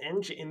on the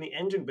engine in the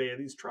engine bay of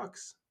these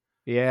trucks.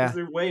 Yeah. Because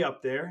they're way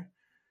up there.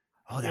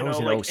 Oh, that was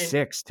in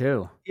 06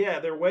 too.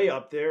 Yeah, they're way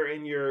up there,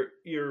 and you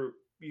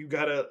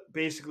gotta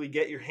basically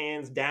get your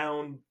hands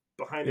down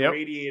behind the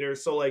radiator.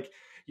 So like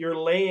you're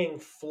laying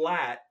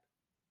flat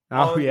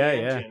on the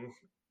engine,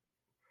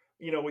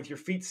 with your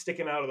feet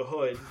sticking out of the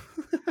hood,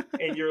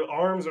 and your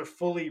arms are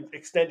fully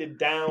extended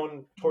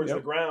down towards the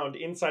ground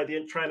inside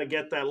the trying to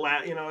get that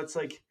it's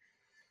like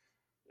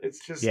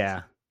it's just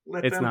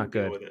it's not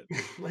good with it.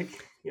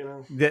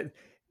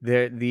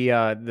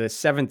 The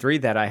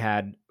 7.3 that I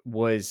had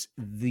was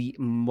the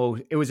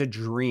most. It was a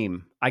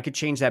dream. I could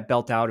change that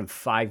belt out in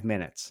 5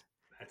 minutes.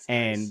 That's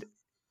nice.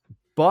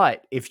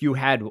 But if you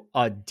had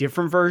a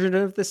different version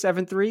of the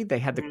 7.3, they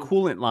had the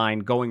coolant line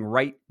going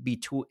right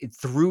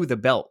through the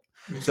belt.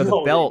 So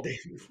the belt.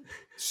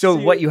 So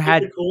what you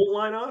had? The coolant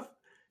line off.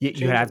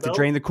 You have to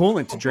drain the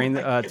coolant to drain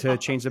to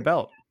change the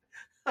belt.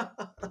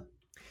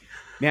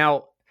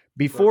 Now.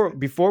 Before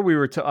we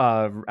were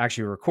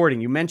actually recording,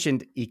 you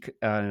mentioned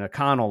an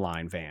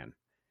Econoline van.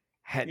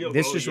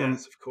 Yes,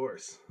 of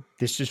course.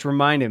 This just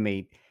reminded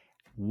me,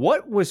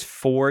 what was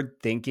Ford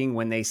thinking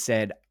when they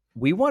said,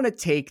 we want to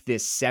take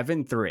this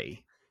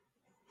 7.3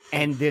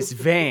 and this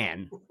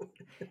van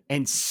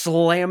and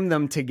slam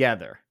them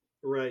together?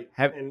 Right.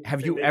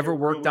 Have you ever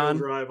worked on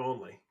drive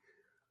only?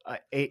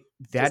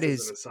 That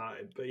is as an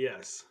aside, but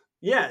yes.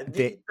 Yeah,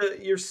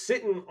 you're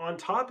sitting on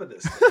top of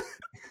this.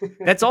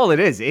 That's all it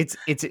is. It's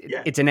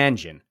an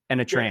engine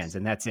and a trans,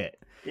 and that's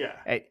it.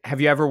 Yeah.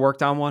 Have you ever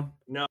worked on one?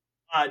 No,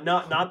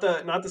 not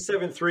the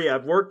 7.3.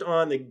 I've worked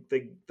on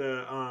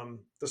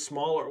the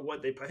smaller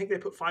I think they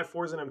put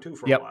 5.4s in them too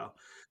for a while.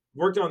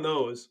 Worked on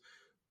those,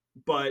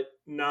 but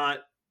not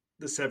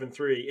the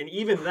 7.3, and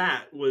even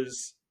that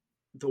was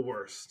the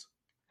worst.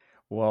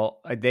 Well,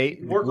 they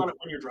work on it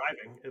when you're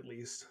driving, at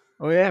least.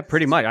 Oh yeah,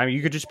 pretty much. I mean,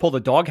 you could just pull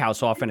the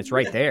doghouse off and it's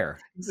right there.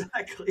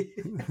 Exactly.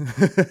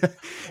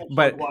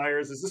 But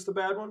wires. Is this the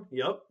bad one?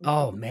 Yep.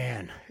 Oh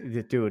man,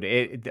 dude,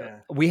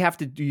 we have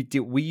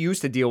to we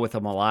used to deal with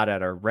them a lot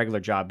at our regular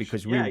job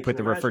because we would put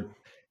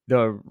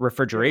the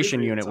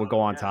refrigeration unit would go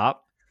on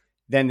top.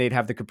 Then they'd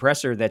have the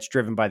compressor that's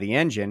driven by the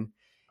engine,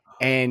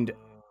 and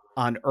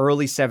on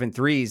early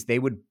 7.3s, they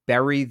would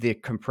bury the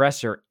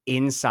compressor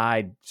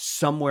inside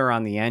somewhere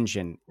on the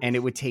engine, and it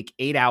would take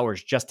 8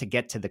 hours just to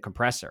get to the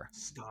compressor.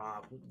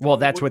 Stop. Well,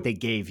 that's what they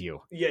gave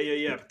you.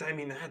 Yeah. But I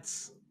mean,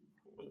 that's...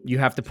 You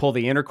have to pull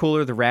the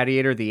intercooler, the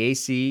radiator, the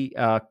AC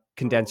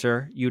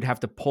condenser. You'd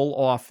have to pull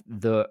off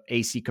the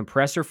AC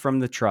compressor from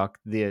the truck,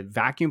 the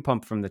vacuum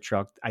pump from the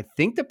truck. I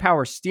think the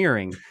power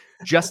steering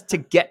just to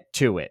get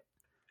to it.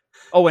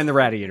 Oh, and the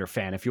radiator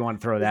fan, if you want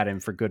to throw that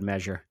in for good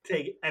measure.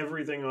 Take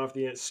everything off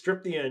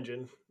strip the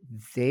engine.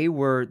 They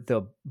were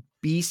the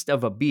beast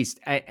of a beast.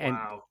 And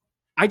wow.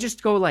 I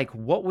just go like,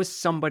 what was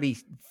somebody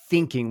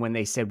thinking when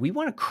they said, we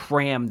want to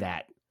cram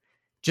that?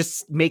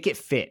 Just make it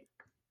fit.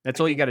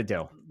 That's all you got to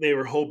do. They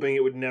were hoping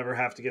it would never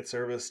have to get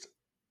serviced.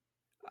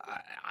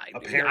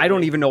 I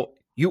don't even know.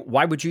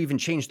 Why would you even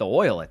change the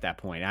oil at that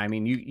point? I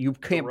mean, you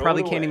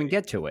probably can't even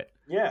get to it.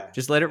 Yeah.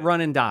 Just let it run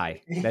and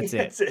die. That's it.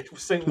 That's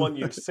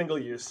it. Single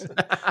use.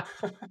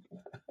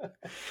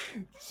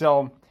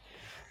 So,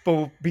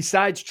 but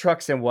besides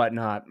trucks and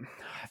whatnot,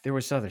 there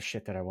was other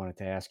shit that I wanted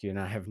to ask you, and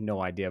I have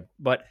no idea.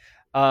 But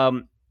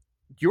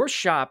your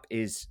shop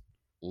is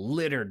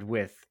littered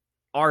with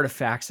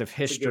artifacts of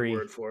history. That's a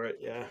good word for it.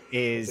 Yeah.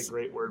 That's a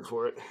great word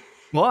for it.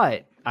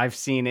 But I've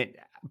seen it.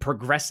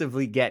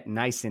 progressively get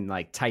nice and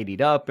like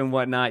tidied up and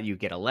whatnot. You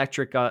get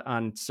electric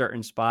on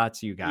certain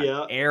spots. You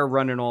got air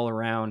running all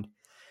around.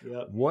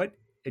 Yep. What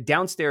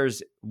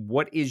downstairs?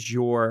 What is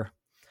your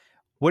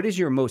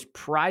most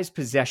prized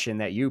possession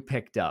that you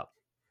picked up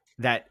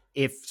that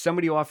if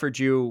somebody offered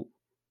you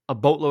a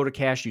boatload of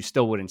cash, you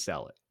still wouldn't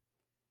sell it?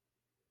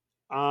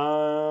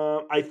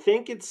 I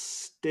think it's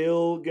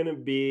still gonna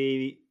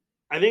be.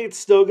 I think it's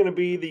still gonna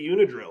be the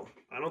Unidrill.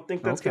 I don't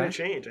think that's gonna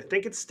change. I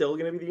think it's still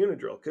gonna be the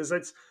Unidrill because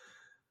that's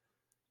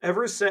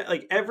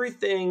like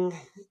everything,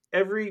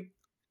 every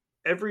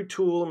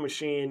tool and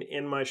machine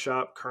in my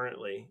shop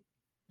currently.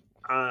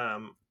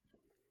 And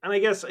I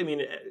guess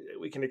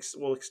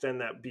we'll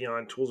extend that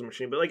beyond tools and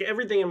machine, but like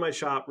everything in my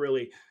shop,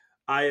 really,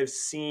 I have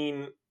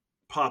seen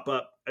pop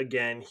up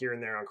again here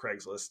and there on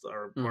Craigslist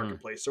or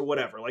Marketplace or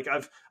whatever. Like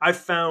I've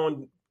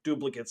found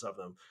duplicates of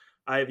them.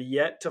 I have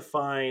yet to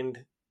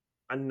find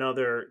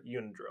another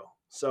Unidrill.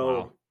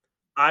 So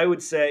I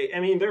would say,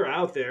 I mean, they're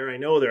out there. I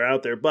know they're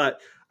out there,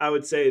 but I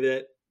would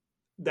say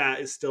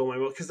that is still my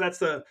most, because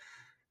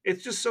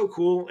it's just so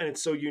cool and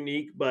it's so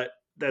unique. But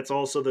that's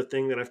also the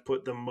thing that I've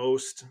put the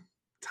most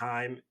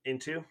time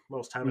and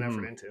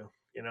effort into.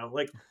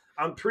 Like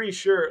I'm pretty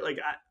sure, like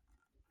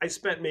I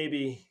spent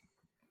a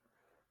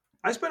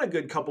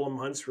good couple of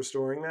months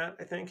restoring that,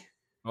 I think.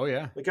 Oh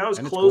yeah. Like I was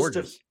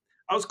close.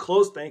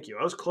 Thank you.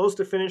 I was close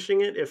to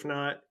finishing it, if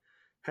not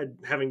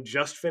having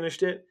just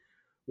finished it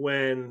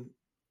when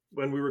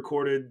we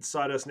recorded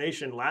Sawdust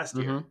Nation last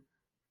year,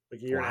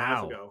 like a year and a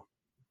half ago.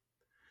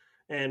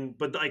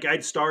 But like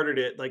I'd started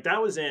it, like that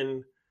was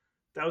in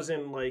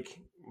like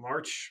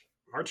March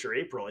or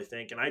April, I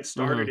think. And I'd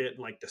started it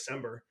in like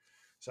December.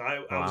 So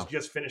I was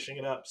just finishing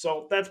it up.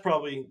 So that's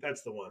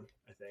the one,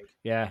 I think.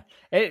 Yeah,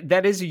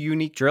 that is a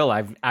unique drill.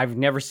 I've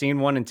never seen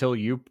one until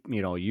you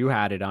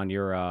had it on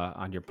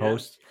your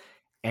post. Yeah.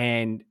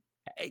 And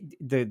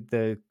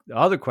the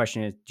other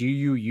question is, do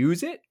you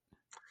use it?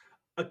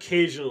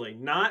 Occasionally,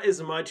 not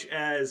as much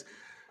as.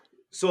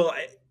 So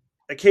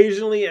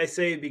occasionally I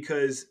say,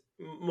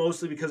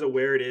 mostly because of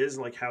where it is,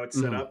 like how it's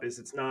set up is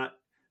it's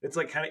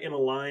like kind of in a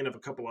line of a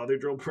couple other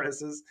drill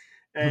presses.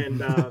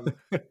 And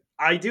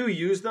I do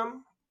use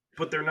them,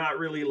 but they're not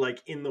really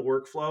like in the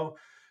workflow.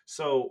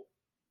 So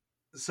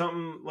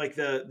something like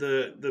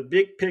the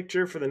big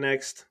picture for the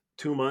next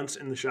 2 months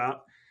in the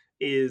shop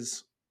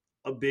is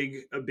a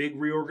big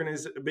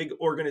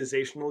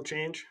organizational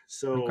change.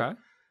 So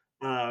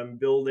I'm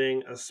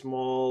building a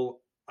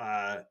small,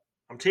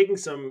 I'm taking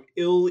some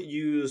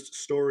ill-used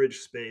storage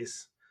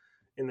space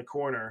in the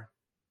corner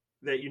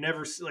that you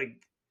never see,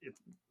 like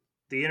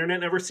the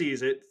internet never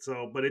sees it.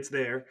 So, but it's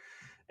there.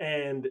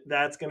 And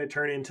that's going to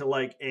turn into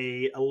like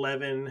an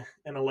 11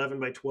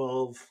 by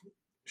 12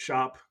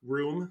 shop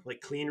room,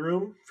 like clean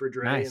room for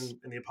Dre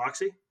and the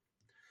epoxy.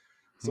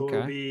 So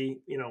it'll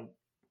be,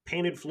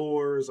 painted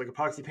floors, like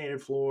epoxy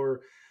painted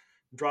floor,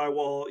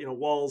 drywall,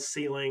 walls,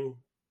 ceiling,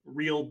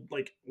 real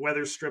like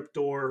weather strip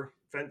door.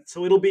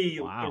 So it'll be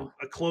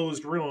a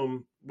closed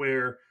room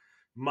where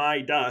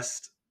my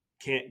dust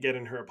can't get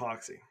in her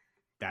epoxy.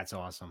 That's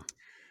awesome.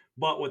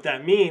 But what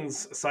that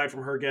means, aside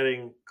from her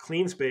getting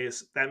clean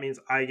space, that means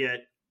I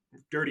get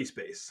dirty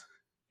space.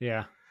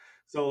 Yeah.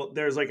 So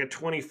there's like a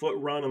 20-foot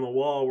run on the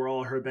wall where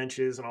all her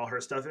benches and all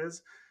her stuff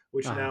is,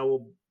 which now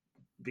will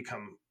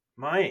become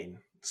mine.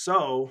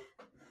 So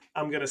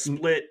I'm going to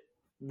split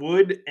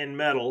wood and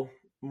metal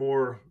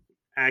more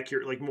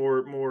accurate, like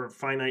more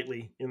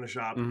finitely in the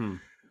shop.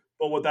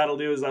 But what that'll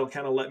do is that'll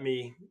kind of let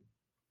me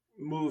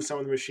move some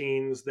of the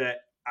machines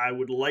that I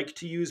would like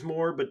to use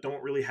more, but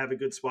don't really have a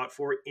good spot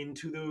for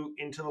into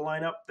the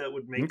lineup that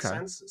would make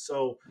sense.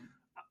 So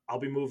I'll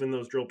be moving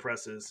those drill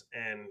presses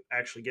and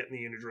actually getting the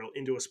Unidrill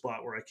into a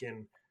spot where I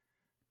can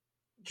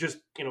just,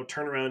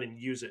 turn around and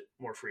use it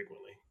more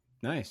frequently.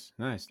 Nice.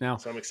 Now,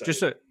 so I'm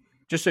excited.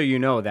 Just so you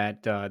know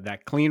that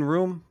that clean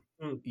room,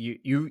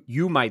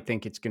 you might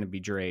think it's going to be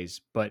Dre's,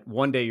 but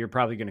one day you're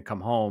probably going to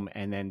come home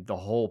and then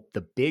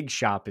the big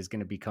shop is going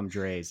to become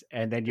Dre's,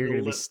 and then you're going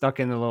to be stuck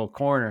in the little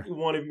corner. You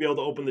won't even be able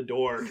to open the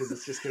door because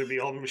it's just going to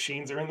be all the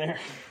machines are in there.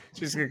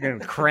 She's going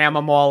to cram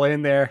them all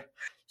in there.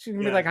 She's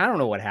going to be like, I don't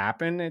know what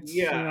happened. It's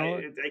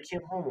I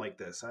came home like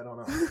this. I don't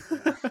know.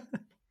 Yeah.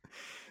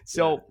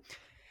 So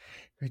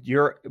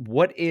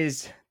what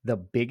is the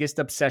biggest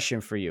obsession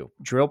for you?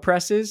 Drill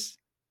presses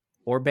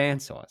or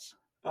bandsaws?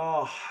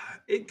 Oh,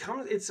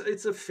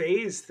 it's a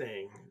phase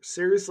thing.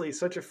 Seriously,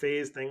 such a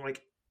phase thing.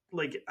 Like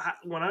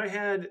when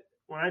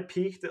I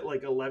peaked at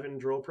like 11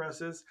 drill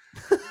presses,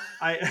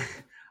 I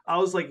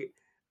was like,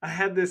 I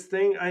had this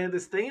thing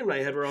in my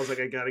head where I was like,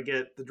 I got to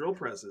get the drill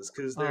presses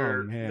because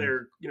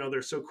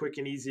they're so quick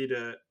and easy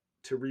to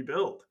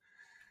rebuild.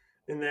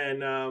 And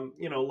then,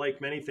 like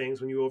many things,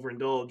 when you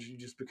overindulge, you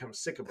just become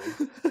sick of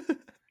them.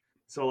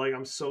 So like,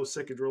 I'm so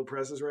sick of drill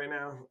presses right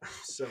now. I'm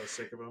so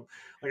sick of them.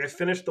 Like I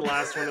finished the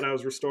last one that I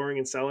was restoring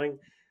and selling,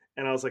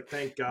 and I was like,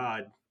 thank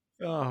God.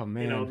 Oh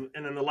man.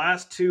 And then the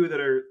last two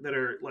that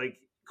are like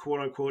quote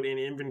unquote in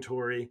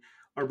inventory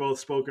are both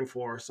spoken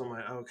for. So I'm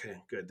like,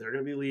 okay, good. They're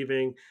gonna be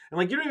leaving, and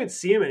like you don't even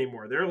see them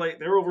anymore.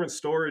 They're over in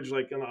storage,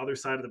 like on the other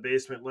side of the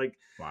basement. Like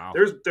Wow.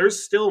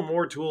 there's still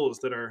more tools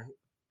that are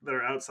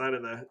outside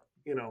of the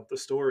the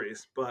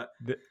stories, but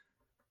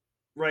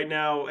right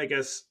now, I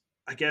guess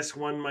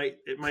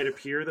it might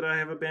appear that I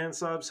have a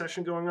bandsaw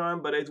obsession going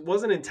on, but it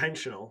wasn't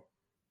intentional.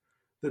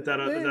 That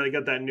I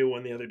got that new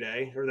one the other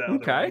day, or that other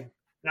one.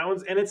 That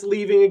one's, and it's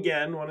leaving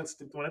again when it's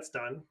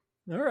done.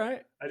 All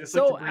right. I just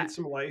like to breathe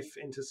some life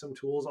into some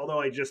tools.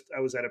 Although I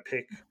was at a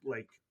pick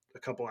like a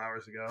couple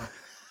hours ago,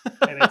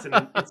 and it's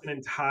an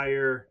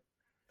entire.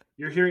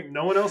 You're hearing,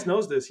 no one else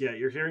knows this yet.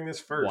 You're hearing this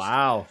first.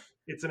 Wow.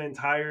 It's an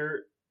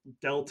entire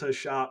Delta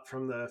shop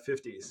from the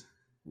 50s.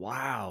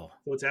 Wow.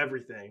 So it's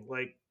everything,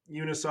 like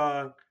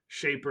unisaw,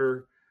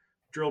 shaper,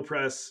 drill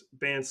press,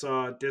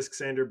 bandsaw, disc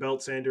sander,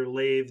 belt sander,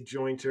 lathe,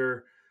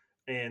 jointer,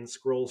 and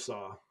scroll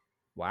saw.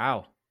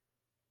 Wow.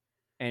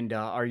 And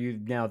are you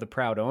now the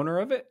proud owner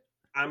of it?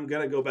 I'm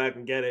gonna go back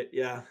and get it.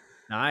 Yeah.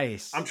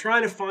 Nice. I'm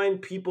trying to find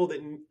people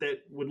that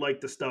would like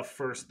the stuff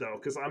first, though,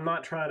 because I'm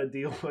not trying to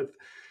deal with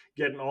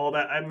getting all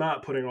that. I'm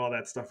not putting all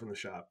that stuff in the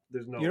shop.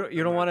 There's no.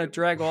 You don't want to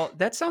drag all.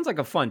 That sounds like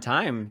a fun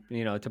time,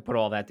 to put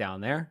all that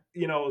down there.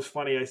 It was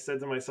funny. I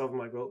said to myself, I'm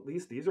like, well, at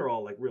least these are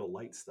all like real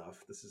light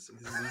stuff. This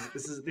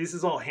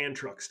is all hand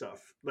truck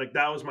stuff. Like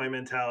that was my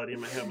mentality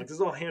in my head. I'm like, this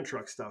is all hand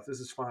truck stuff.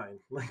 This is fine.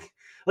 Like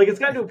it's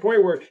gotten to a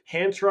point where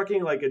hand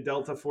trucking like a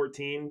Delta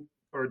 14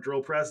 or a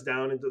drill press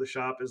down into the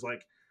shop is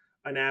like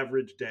an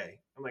average day.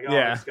 I'm like,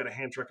 I just got to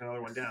hand truck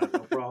another one down. No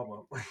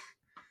problem.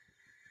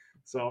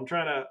 So I'm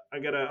gonna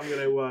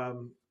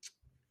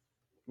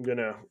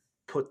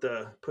put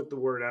the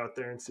word out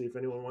there and see if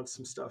anyone wants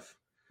some stuff.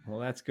 Well,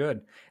 that's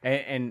good.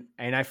 And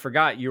I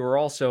forgot you were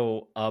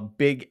also a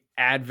big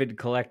avid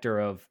collector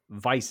of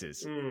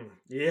vices.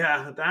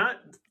 Yeah,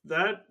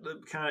 that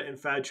kind of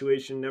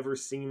infatuation never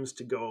seems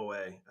to go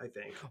away. I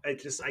think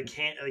I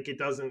can't, like, it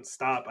doesn't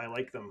stop. I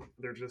like them.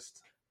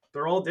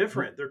 They're all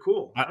different. They're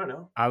cool. I don't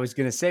know. I was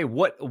gonna say,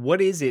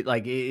 what is it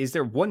like? Is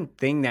there one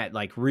thing that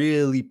like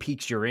really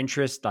piques your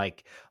interest,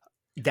 like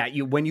that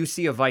when you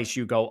see a vice,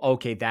 you go,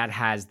 okay, that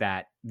has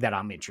that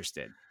I'm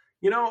interested.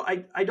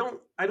 I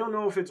don't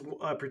know if it's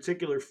a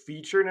particular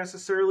feature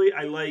necessarily.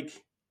 I like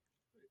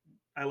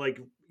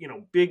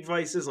big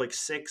vices, like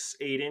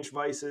 6-8 inch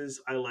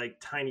vices. I like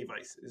tiny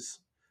vices.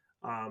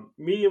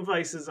 Medium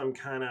vices, I'm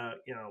kind of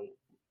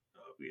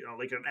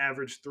like an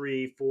average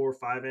 3, 4,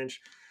 5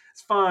 inch.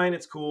 It's fine.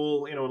 It's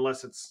cool,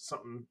 unless it's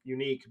something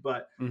unique.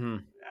 But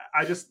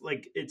I just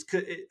like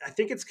I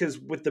think it's because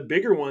with the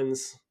bigger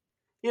ones,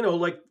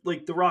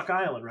 like the Rock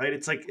Island, right?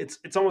 It's like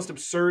it's almost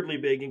absurdly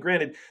big. And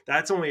granted,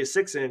 that's only a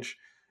 6 inch,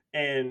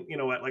 and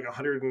at like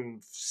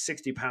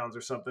 160 pounds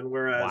or something.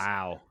 Whereas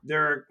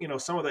there are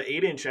some of the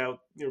 8 inch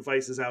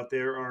vices out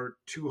there are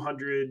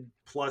 200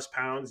 plus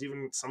pounds.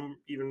 Even some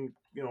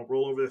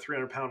roll over the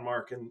 300 pound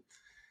mark, and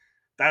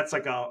that's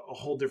like a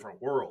whole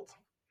different world.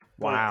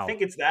 But I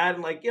think it's that,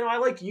 and like I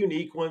like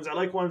unique ones. I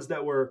like ones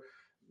that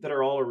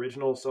are all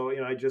original. So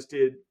I just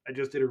did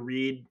a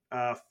Reed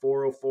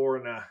 404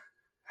 and a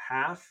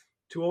half,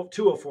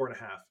 204 and a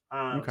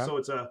half. So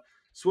it's a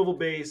swivel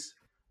base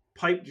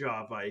pipe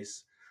jaw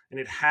vise, and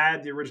it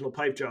had the original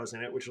pipe jaws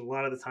in it, which a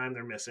lot of the time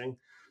they're missing.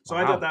 So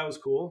I thought that was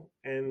cool,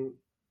 and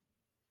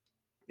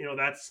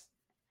that's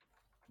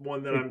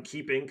one that I'm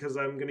keeping because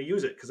I'm going to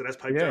use it because it has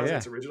pipe jaws.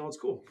 It's original. It's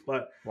cool.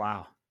 But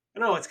I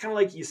know it's kind of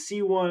like you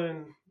see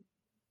one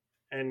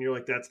and you're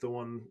like, that's the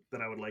one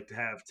that I would like to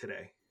have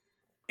today.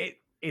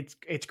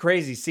 It's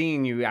crazy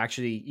seeing you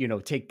actually,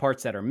 take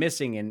parts that are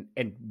missing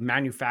and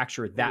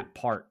manufacture that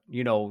part.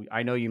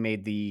 I know you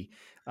made the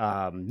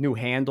new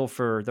handle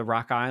for the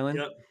Rock Island.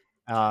 Yep.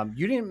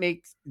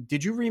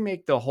 Did you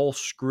remake the whole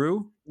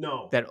screw?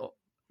 No.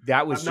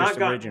 That was just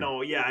original.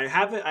 No, yeah,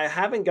 I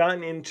haven't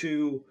gotten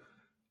into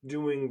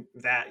doing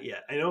that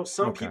yet. I know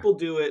some people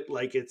do it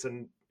like it's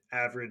an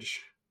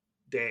average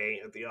day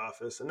at the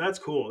office, and that's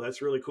cool.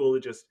 That's really cool to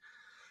just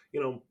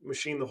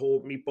machine the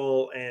whole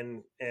meatball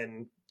and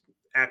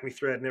Acme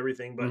thread and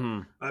everything, but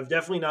I've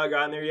definitely not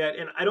gotten there yet.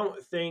 And I don't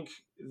think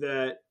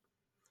that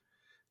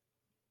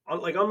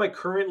like on my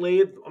current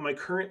lathe, on my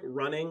current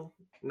running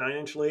 9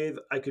 inch lathe,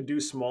 I could do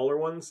smaller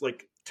ones.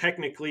 Like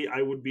technically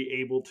I would be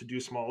able to do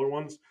smaller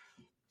ones.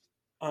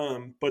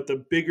 But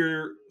the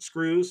bigger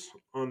screws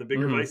on the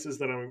bigger vices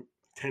that I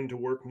tend to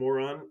work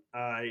more on,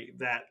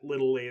 that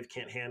little lathe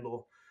can't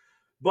handle.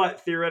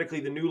 But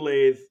theoretically the new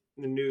lathe,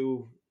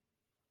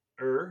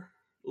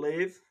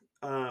 lathe,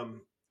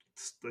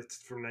 it's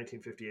from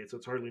 1958, so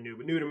it's hardly new,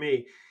 but new to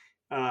me.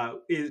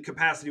 Is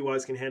capacity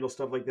wise can handle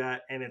stuff like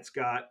that, and it's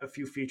got a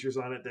few features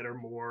on it that are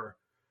more,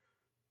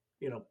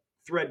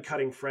 thread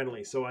cutting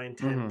friendly. So I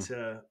intend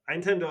to. I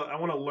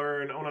want to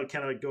learn. I want to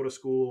kind of like go to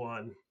school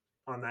on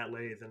that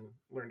lathe and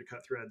learn to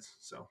cut threads.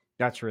 So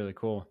that's really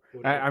cool.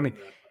 I mean,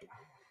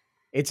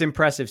 it's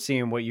impressive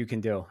seeing what you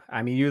can do.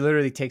 I mean, you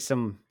literally take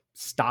some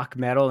stock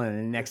metal and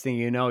the next thing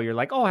you know, you're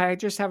like, oh, I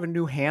just have a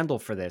new handle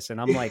for this, and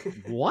I'm like,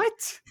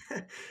 what?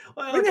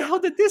 When the hell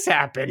did this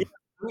happen?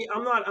 I mean,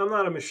 I'm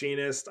not a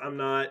machinist. I'm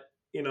not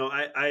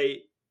I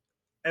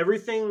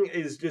everything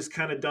is just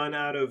kind of done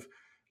out of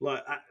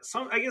like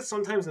I guess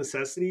sometimes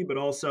necessity, but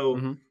also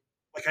Mm-hmm.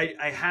 like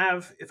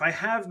if I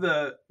have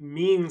the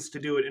means to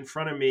do it in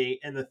front of me,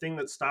 and the thing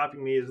that's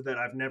stopping me is that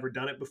I've never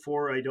done it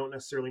before, I don't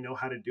necessarily know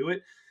how to do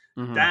it.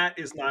 Mm-hmm. That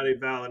is not a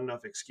valid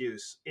enough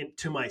excuse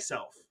to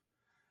myself.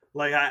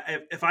 Like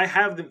if I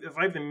have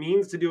the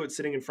means to do it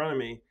sitting in front of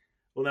me,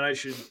 well then I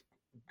should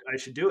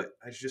do it.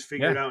 I should just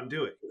figure it Yeah. out and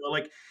do it.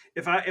 Like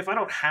if I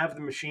don't have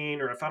the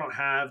machine, or if I don't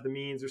have the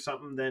means or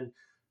something, then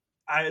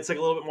it's like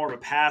a little bit more of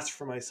a pass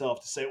for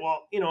myself to say,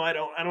 well, I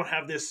don't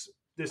have this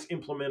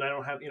implement. I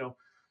don't have,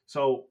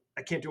 so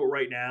I can't do it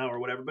right now or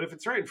whatever. But if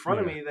it's right in front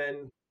of Yeah. me,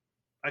 then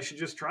I should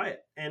just try it.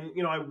 And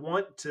I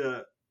want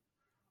to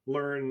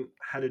learn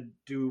how to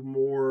do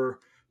more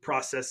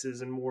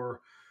processes and more,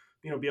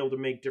 be able to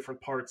make different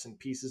parts and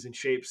pieces and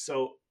shapes.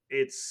 So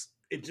it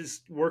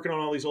just working on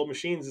all these old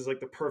machines is like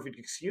the perfect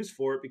excuse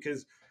for it,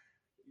 because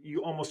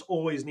you almost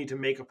always need to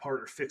make a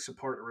part or fix a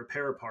part or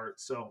repair a part.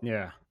 So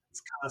Yeah.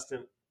 it's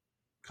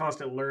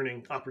constant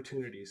learning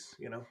opportunities.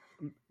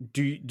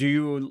 Do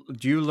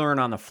you learn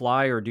on the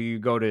fly, or do you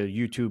go to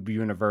YouTube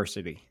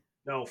University?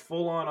 No,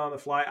 full on the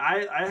fly.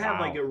 I have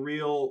like Wow. a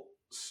real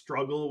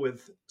struggle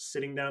with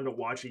sitting down to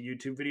watch a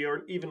YouTube video,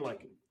 or even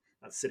like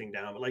not sitting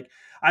down, but like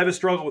I have a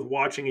struggle with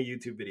watching a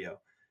YouTube video.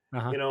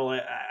 Uh-huh.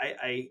 Like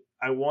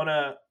I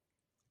wanna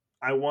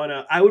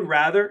I would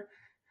rather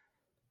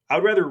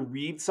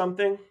read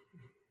something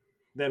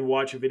than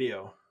watch a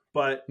video.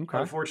 But Okay.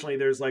 unfortunately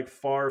there's like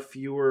far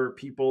fewer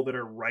people that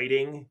are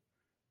writing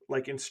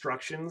like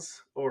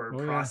instructions or Oh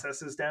yeah.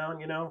 processes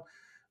down.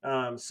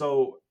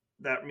 So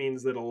that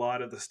means that a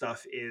lot of the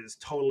stuff is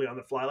totally on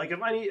the fly. Like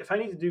if I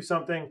need to do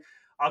something,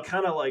 I'll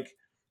kind of like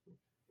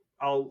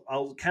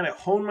I'll kind of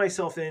hone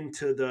myself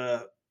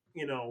into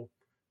you know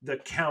the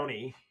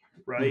county,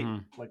 right?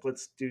 Like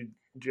let's do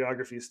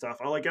geography stuff.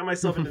 I'll like get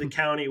myself into the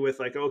Mm-hmm. county with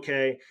like,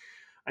 okay,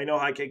 I know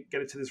I can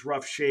get it to this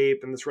rough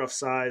shape and this rough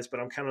size, but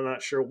I'm kind of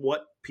not sure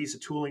what piece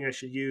of tooling I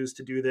should use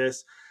to do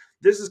this.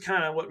 This is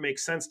kind of what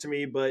makes sense to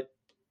me, but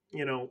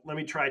let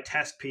me try a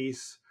test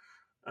piece.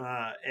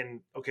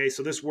 And okay,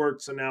 so this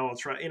worked. So now I'll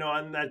try,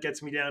 and that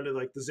gets me down to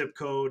like the zip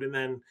code. And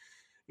then,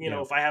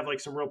 Yeah. if I have like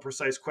some real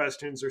precise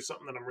questions or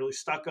something that I'm really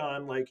stuck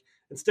on, like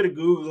instead of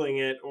Googling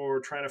it or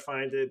trying to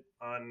find it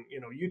on,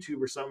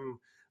 YouTube or something,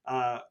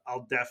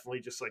 I'll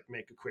definitely just like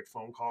make a quick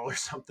phone call or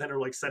something, or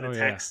like send a Oh yeah.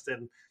 text,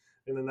 and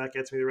then that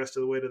gets me the rest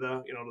of the way to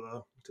the,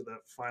 to the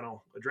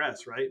final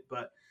address. Right.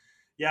 But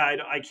yeah, I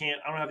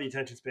don't have the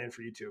attention span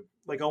for YouTube.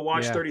 Like I'll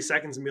watch Yeah. 30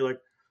 seconds and be like,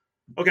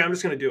 okay, I'm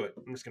just going to do it.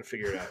 I'm just going to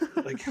figure it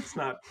out. Like it's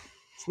not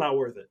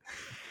worth it.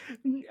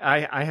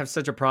 I have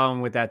such a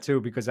problem with that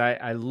too, because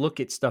I look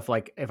at stuff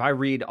like, if I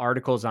read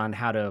articles on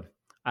how to,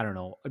 I don't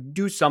know,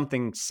 do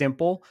something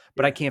simple,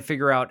 but I Yeah. can't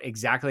figure out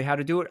exactly how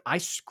to do it, I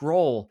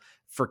scroll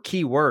for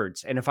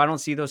keywords. And if I don't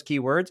see those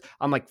keywords,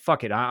 I'm like,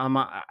 fuck it.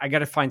 I got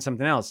to find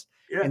something else.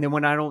 Yeah. And then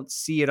when I don't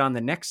see it on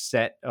the next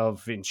set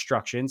of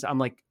instructions, I'm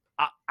like,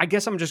 I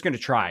guess I'm just going to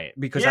try it,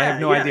 because I have Yeah.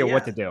 no Yeah. idea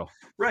what Yeah. to do.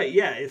 Right.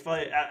 Yeah. If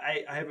I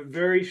have a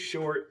very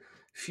short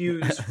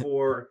fuse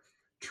for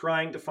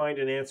trying to find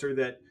an answer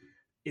that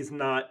is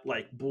not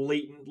like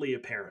blatantly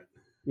apparent.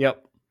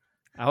 Yep.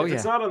 Oh If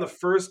it's yeah. not on the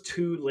first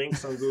two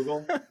links on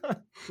Google,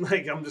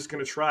 like I'm just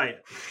going to try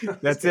it. I'm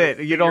just That's going to it.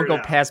 You figure don't it go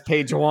out. past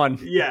page one.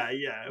 Yeah.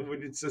 Yeah.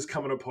 It's just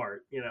coming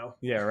apart.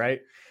 Yeah,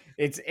 right.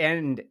 It's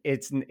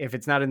if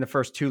it's not in the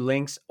first two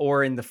links,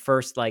 or in the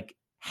first like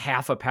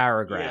half a Yeah,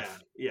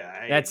 paragraph.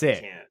 yeah, That's I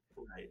it. can't.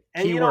 Right.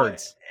 And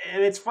Keywords.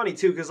 and it's funny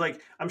too, because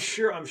like I'm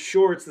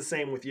sure it's the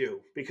same with you,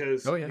 Oh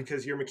because yeah.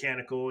 you're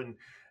mechanical,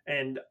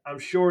 and I'm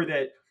sure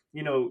that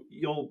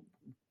you'll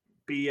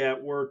be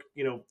at work,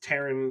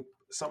 tearing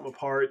something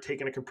apart,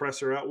 taking a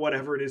compressor out,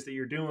 whatever it is that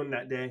you're doing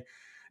that day,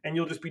 and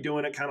you'll just be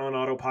doing it kind of on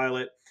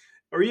autopilot.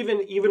 Or even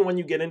when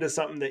you get into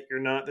something that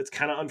you're not, that's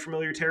kind of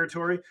unfamiliar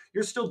territory,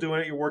 you're still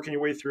doing it. You're working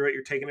your way through it.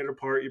 You're taking it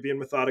apart. You're being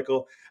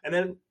methodical. And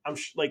then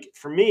like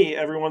for me,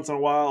 every once in a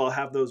while, I'll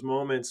have those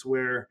moments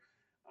where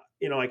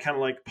I kind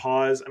of like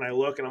pause and I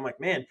look and I'm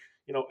like, man,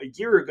 a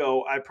year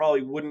ago I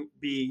probably I Oh wouldn't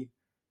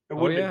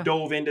have yeah.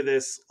 dove into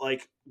this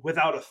like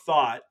without a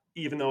thought,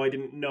 even though I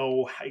didn't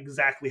know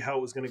exactly how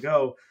it was going to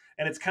go.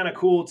 And it's kind of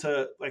cool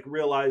to like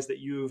realize that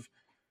you've,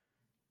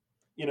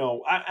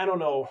 I don't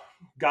know,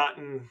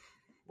 gotten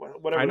I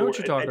whatever the know what word,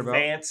 you're talking about.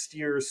 advanced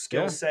your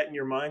skill Yeah. set and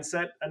your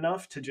mindset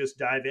enough to just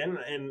dive in.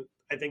 And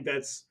I think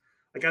that's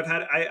like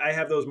I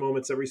have those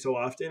moments every so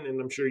often,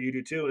 and I'm sure you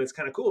do too. And it's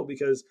kind of cool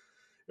because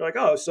you're like,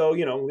 oh, so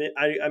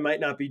I might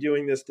not be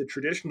doing this the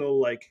traditional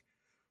like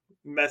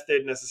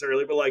method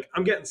necessarily, but like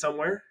I'm getting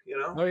somewhere.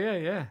 Oh yeah,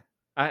 yeah.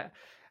 I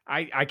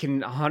I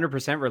can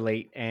 100%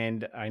 relate,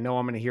 and I know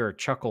I'm going to hear a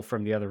chuckle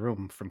from the other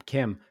room from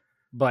Kim,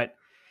 but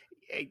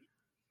eh,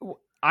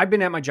 I've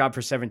been at my job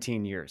for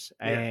 17 years,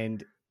 Yeah,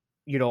 and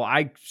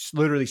I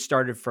literally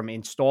started from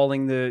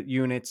installing the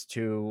units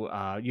to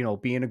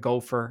being a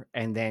gopher,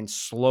 and then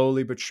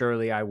slowly but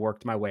surely I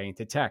worked my way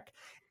into tech.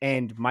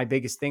 And my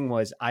biggest thing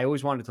was I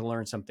always wanted to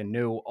learn something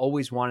new,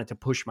 always wanted to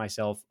push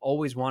myself,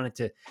 always wanted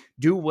to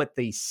do what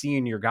the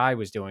senior guy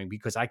was doing,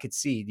 because I could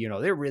see,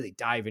 they're really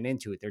diving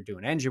into it. They're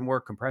doing engine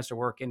work, compressor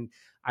work. And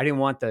I didn't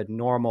want the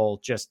normal,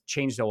 just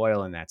change the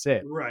oil and that's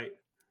it. Right.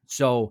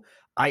 So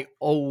I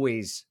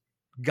always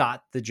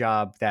got the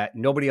job that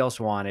nobody else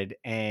wanted,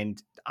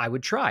 and I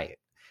would try it.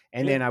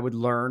 And then I would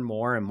learn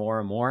more and more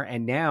and more.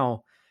 And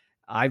now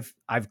I've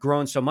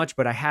grown so much,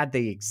 but I had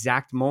the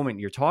exact moment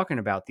you're talking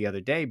about the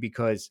other day,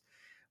 because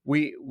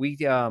we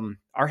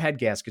our head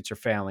gaskets are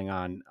failing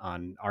on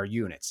our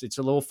units. It's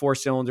a little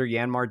 4-cylinder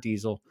Yanmar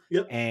diesel.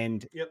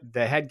 And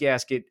the head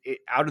gasket,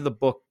 out of the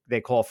book,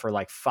 they call for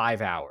like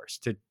 5 hours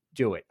to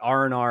do it,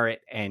 R&R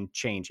it and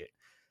change it.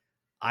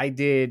 I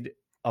did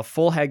a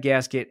full head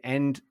gasket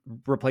and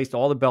replaced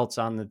all the belts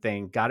on the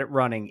thing, got it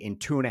running in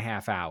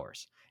 2.5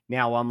 hours.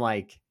 Now I'm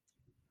like,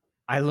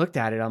 I looked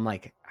at it, I'm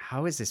like,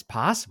 how is this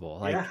possible?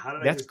 Like, how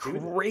did that's I just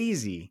do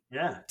crazy.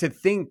 that? To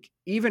think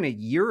even a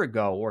year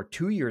ago or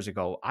 2 years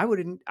ago, I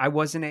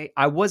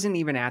wasn't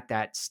even at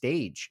that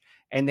stage.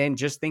 And then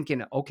just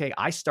thinking, okay,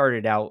 I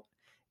started out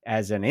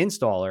as an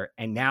installer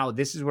and now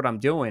this is what I'm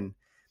doing.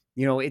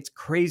 It's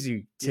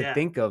crazy to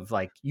think of,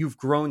 like, you've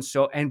grown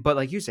but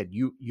like you said,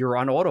 you're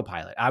on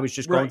autopilot. I was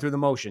just going through the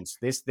motions.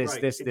 This. It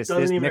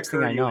doesn't even Next thing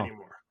occur I to you know.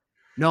 anymore.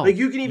 No, like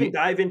you can even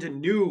dive into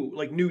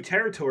new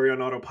territory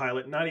on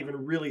autopilot, and not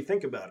even really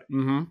think about it.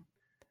 Mm-hmm.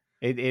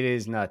 It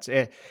is nuts.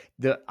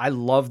 I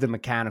love the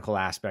mechanical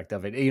aspect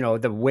of it.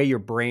 The way your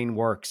brain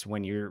works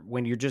when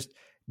you're just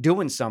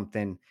doing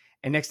something,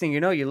 and next thing you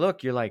know,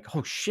 you're like,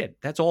 oh shit,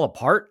 that's all a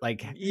part.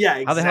 Like,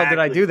 exactly. How the hell did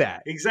I do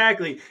that?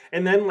 Exactly.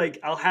 And then like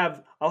I'll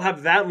have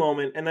that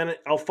moment, and then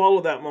I'll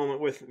follow that moment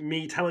with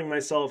me telling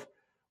myself,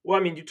 well,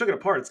 I mean, you took it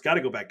apart. It's got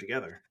to go back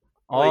together.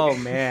 Oh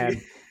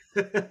man.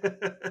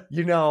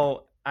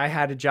 I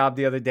had a job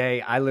the other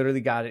day. I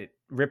literally got it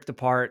ripped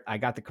apart. I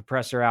got the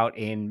compressor out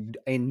in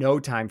no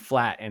time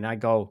flat. And I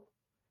go,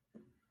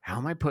 how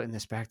am I putting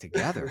this back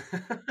together?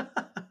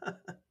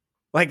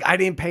 Like, I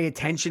didn't pay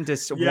attention to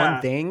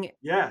one thing.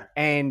 Yeah.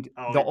 And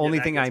the only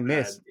thing I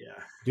missed,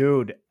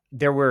 dude,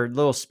 there were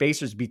little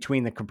spacers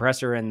between the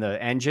compressor and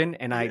the engine.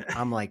 And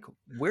I'm like,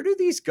 where do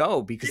these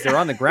go? Because they're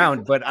on the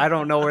ground, but I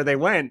don't know where they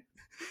went.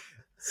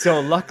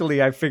 So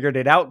luckily I figured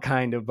it out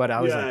kind of, but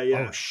I was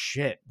oh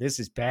shit, this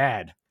is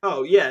bad.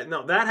 Oh yeah,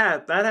 no, that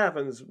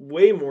happens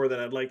way more than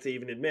I'd like to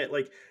even admit.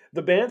 Like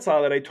the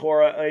bandsaw that I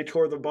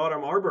tore the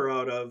bottom arbor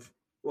out of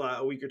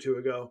a week or two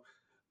ago.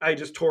 I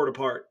just tore it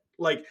apart.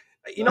 Like,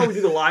 we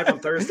do the live on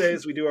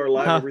Thursdays. We do our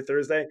live every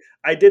Thursday.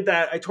 I did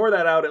that. I tore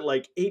that out at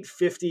like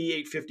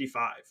 8:50,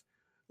 8:55.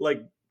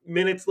 Like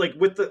minutes, like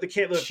with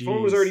the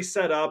phone was already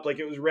set up, like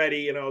it was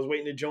ready, and I was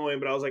waiting to join,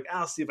 but I was like,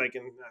 I'll see if I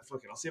can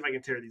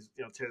tear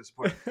this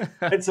apart.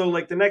 And so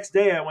like the next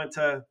day I went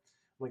to, I'm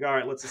like, all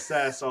right, let's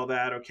assess all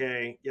that.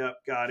 Okay, yep,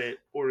 got it.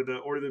 Order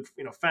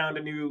the found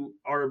a new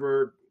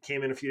arbor,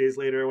 came in a few days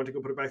later. I went to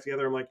go put it back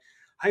together. I'm like,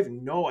 I have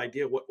no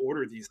idea what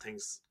order these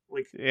things,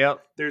 like,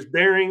 there's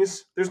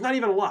bearings, there's not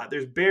even a lot.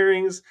 There's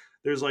bearings,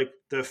 there's like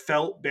the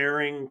felt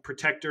bearing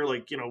protector,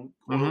 like,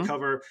 oil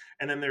cover,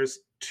 and then there's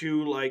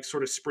two like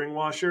sort of spring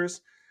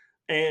washers.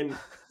 And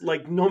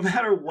like, no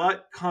matter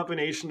what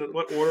combination,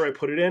 what order I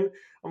put it in,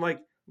 I'm like,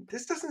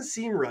 this doesn't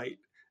seem right.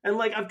 And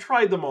like, I've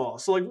tried them all,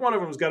 so like one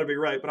of them's got to be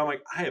right, but I'm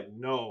like,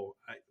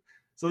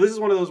 so this is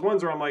one of those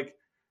ones where I'm like,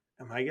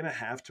 am I gonna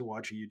have to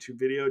watch a YouTube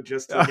video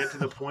just to get to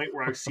the point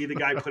where I see the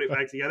guy put it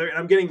back together? And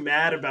I'm getting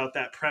mad about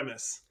that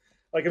premise.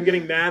 Like, I'm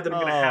getting mad that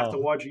I'm gonna have to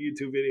watch a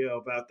YouTube video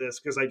about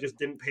this because I just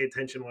didn't pay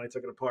attention when I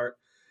took it apart.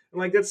 And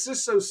like, that's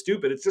just so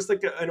stupid. It's just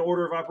like an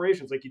order of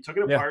operations. Like, you took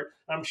it apart.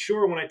 I'm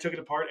sure when I took it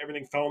apart,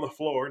 everything fell on the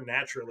floor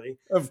naturally.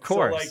 Of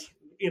course. So like,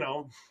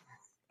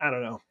 I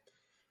don't know.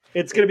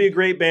 It's going to be a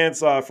great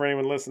bandsaw for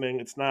anyone listening.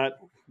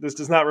 This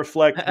does not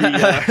reflect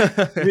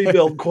the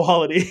rebuild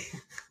quality.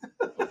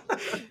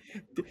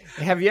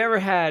 Have you ever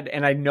had,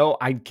 and I know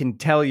I can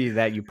tell you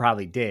that you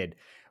probably did,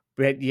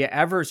 but you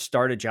ever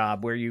start a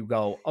job where you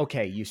go,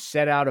 okay, you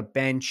set out a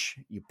bench,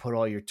 you put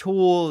all your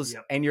tools,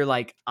 and you're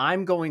like,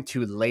 I'm going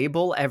to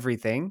label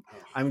everything.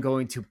 I'm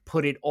going to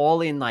put it all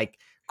in like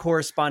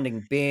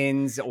corresponding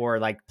bins or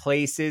like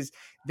places.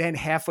 Then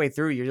halfway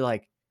through, you're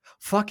like,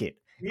 fuck it.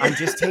 I'm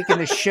just taking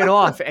this shit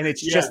off and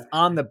it's just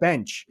on the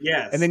bench.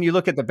 Yes. And then you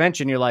look at the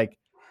bench and you're like,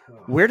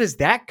 where does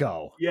that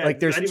go? Yeah, like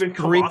there's that even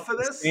come off of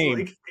this?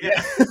 Like,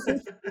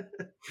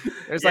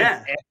 there's like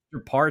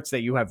extra parts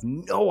that you have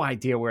no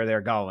idea where they're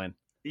going.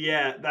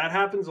 Yeah, that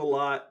happens a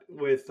lot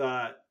with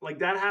like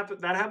that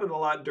happened a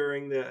lot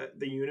during the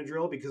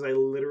Unidrill, because I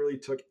literally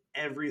took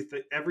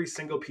every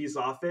single piece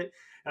off it.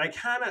 And I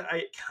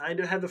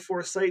kind of had the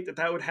foresight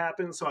that would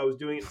happen, so I was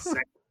doing it in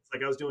seconds.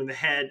 Like, I was doing the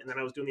head and then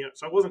I was doing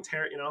so I wasn't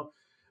tearing,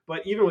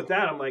 But even with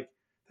that, I'm like,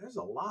 there's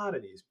a lot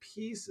of these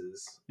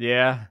pieces.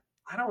 Yeah.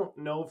 I don't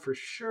know for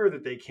sure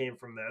that they came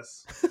from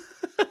this.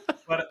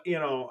 But,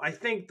 I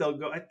think they'll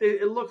go.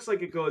 It looks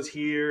like it goes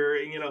here,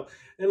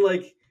 and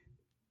like,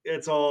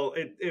 it all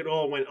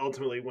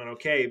ultimately went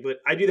okay. But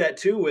I do that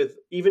too with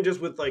even just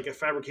with like a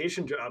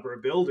fabrication job or a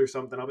build or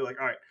something. I'll be like,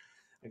 all right,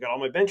 I got all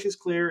my benches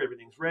clear,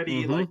 everything's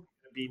ready, Mm-hmm. like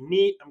be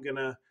neat. I'm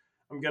gonna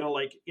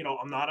like,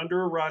 I'm not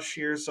under a rush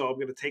here, so I'm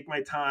gonna take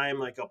my time.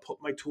 Like I'll put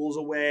my tools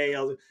away.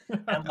 And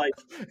like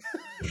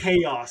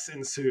chaos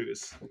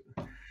ensues.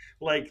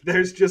 Like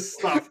there's just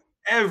stuff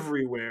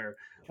everywhere.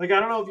 Like I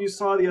don't know if you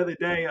saw the other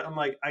day. I'm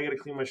like, I gotta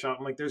clean my shop.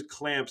 I'm like, there's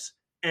clamps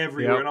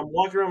everywhere, Yep. and I'm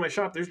walking around my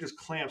shop. There's just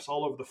clamps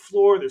all over the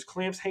floor. There's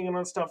clamps hanging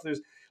on stuff.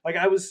 There's like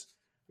I was.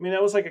 I mean,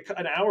 that was like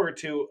an hour or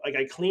two. Like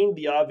I cleaned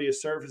the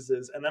obvious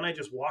surfaces, and then I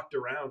just walked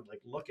around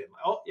like looking.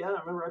 Oh yeah, I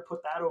remember I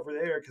put that over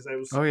there because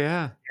Oh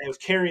yeah. I was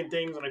carrying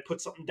things and I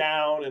put something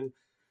down and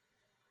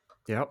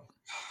Yep.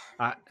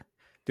 I,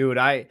 dude,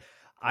 I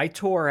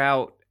tore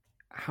out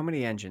how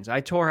many engines?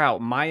 I tore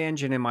out my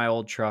engine in my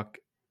old truck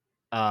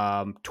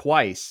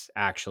twice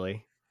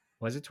actually.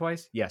 Was it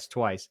twice? Yes,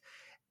 twice.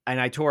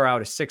 And I tore out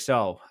a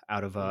 6.0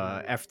 out of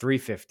a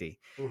F350.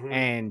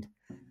 mm-hmm.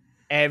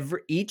 And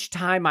each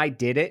time I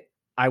did it,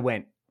 I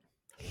went,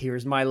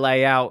 here's my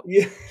layout.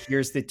 Yeah.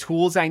 Here's the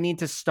tools I need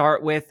to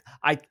start with.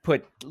 I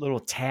put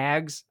little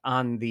tags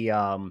on the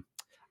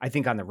I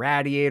think on the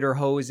radiator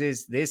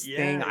hoses, this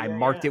thing. I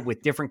marked it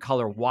with different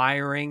color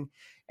wiring.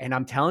 And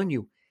I'm telling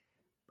you,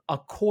 a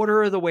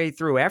quarter of the way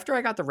through, after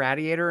I got the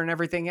radiator and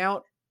everything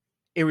out,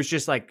 it was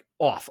just like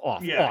off.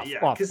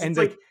 Because And it's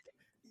like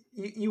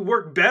you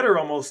work better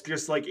almost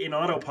just like in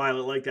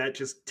autopilot like that,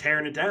 just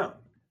tearing it down.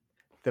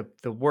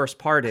 the worst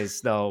part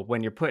is though,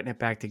 when you're putting it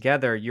back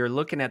together, you're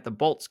looking at the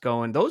bolts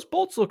going, those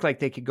bolts look like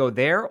they could go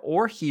there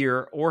or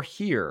here or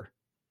here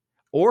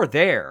or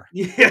there.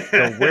 Yeah.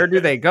 So where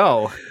do they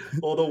go?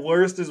 Well, the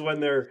worst is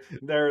when they're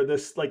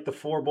this like the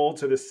four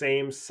bolts are the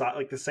same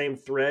like the same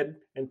thread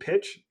and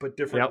pitch but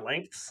different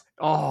lengths.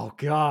 Oh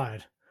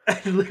God.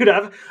 Dude,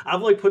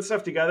 I've like put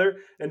stuff together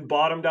and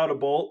bottomed out a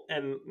bolt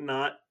and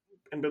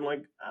been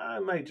like,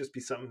 it might just be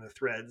something in the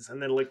threads,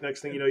 and then like next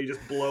thing you know, you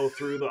just blow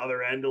through the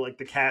other end of like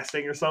the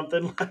casting or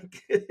something.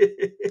 Like,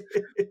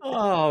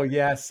 oh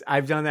yes,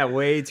 I've done that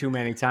way too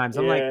many times.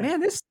 I'm like, man,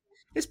 this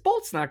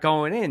bolt's not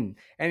going in,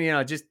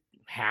 and just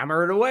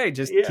hammer it away,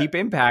 just keep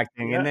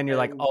impacting, and then you're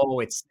like, oh,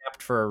 it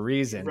snapped for a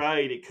reason,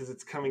 right? Because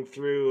it's coming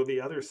through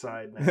the other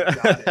side now.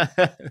 Got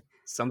it.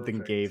 Something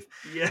Perfect. Gave,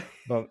 yeah.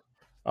 But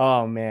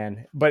oh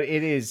man, but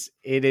it is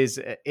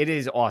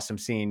awesome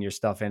seeing your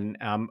stuff, and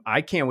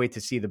I can't wait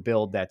to see the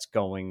build that's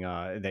going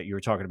that you were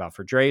talking about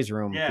for Dre's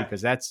room,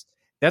 because that's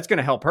going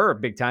to help her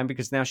big time,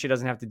 because now she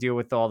doesn't have to deal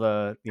with all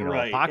the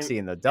epoxy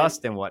and the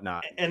dust and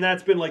whatnot. And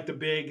that's been like the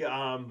big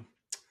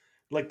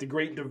like the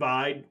great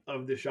divide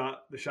of the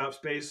shop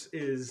space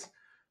is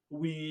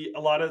a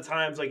lot of the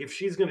times, like if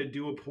she's going to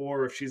do a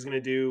pour, if she's going to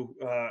do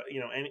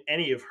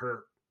any of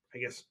her, I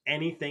guess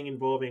anything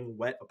involving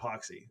wet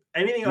epoxy,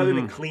 anything other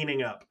than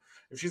cleaning up,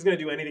 if she's going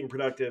to do anything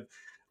productive,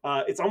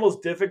 it's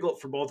almost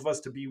difficult for both of us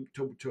to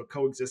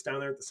coexist down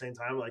there at the same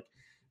time. Like,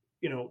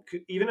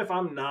 even if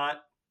I'm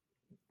not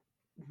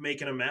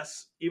making a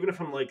mess, even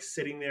if I'm like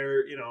sitting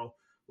there,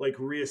 like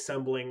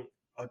reassembling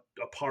a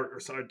part or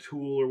a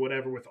tool or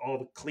whatever with all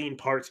the clean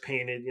parts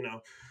painted,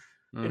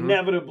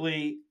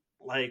 inevitably,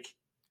 like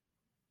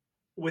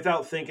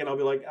without thinking, I'll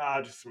be like,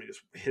 let me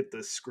just hit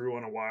the screw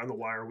on the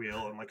wire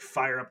wheel and like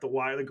fire up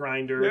the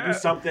grinder, do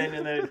something,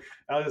 and then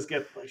I'll just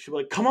get like, she'll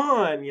be like, come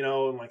on,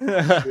 and like,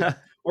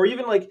 or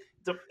even like,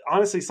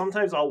 honestly,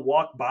 sometimes I'll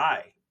walk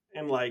by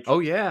and like, oh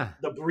yeah,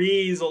 the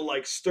breeze will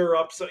like stir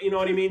up, so you know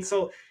what I mean.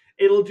 So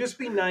it'll just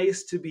be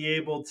nice to be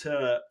able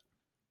to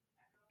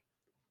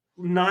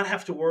not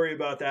have to worry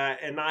about that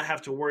and not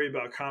have to worry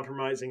about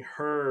compromising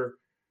her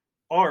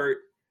art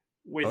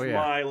with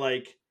my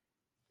like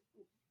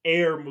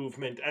air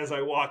movement as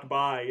I walk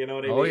by, you know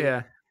what I mean? Oh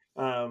yeah.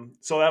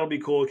 So that'll be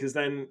cool, because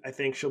then I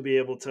think she'll be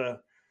able to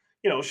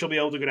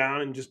go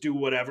down and just do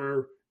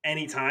whatever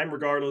anytime,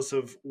 regardless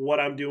of what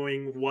I'm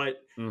doing,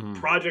 what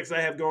projects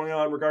I have going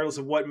on, regardless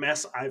of what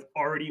mess I've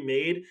already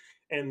made,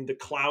 and the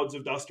clouds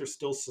of dust are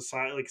still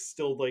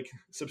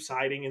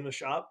subsiding in the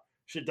shop.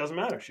 It doesn't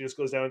matter. She just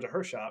goes down into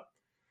her shop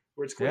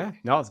where it's clean. Yeah,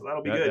 no, so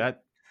that'll be good.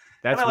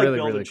 That's really,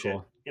 really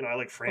cool. Shit. I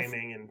like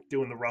framing and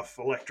doing the rough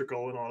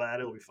electrical and all that.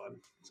 It'll be fun.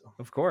 So.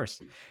 Of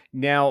course.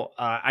 Now,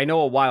 I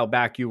know a while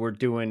back you were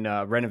doing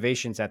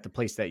renovations at the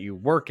place that you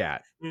work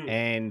at.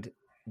 And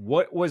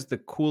what was the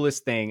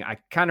coolest thing? I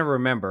kind of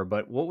remember,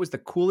 but what was the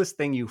coolest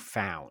thing you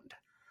found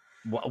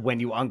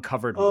when you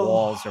uncovered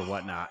walls or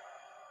whatnot?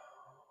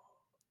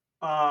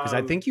 Because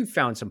I think you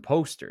found some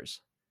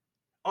posters.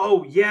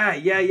 Oh yeah.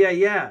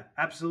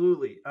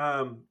 Absolutely.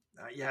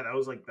 That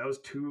was like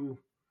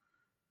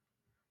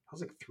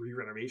 3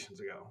 renovations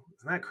ago.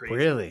 Isn't that crazy?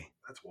 Really?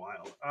 That's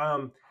wild.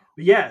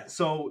 But yeah,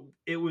 so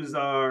it was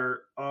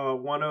our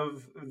one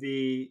of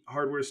the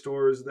hardware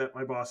stores that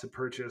my boss had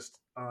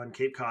purchased on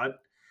Cape Cod,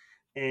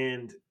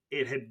 and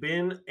it had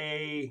been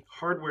a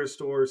hardware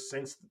store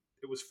since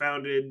it was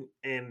founded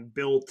and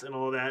built and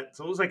all that.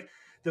 So it was like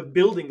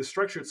the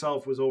structure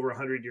itself was over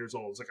 100 years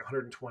old. It's like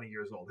 120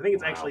 years old. I think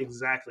it's actually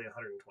exactly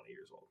 120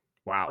 years old.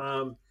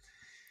 Wow.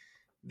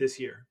 this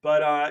year,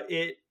 but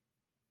it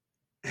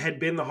had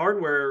been the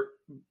hardware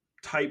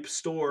type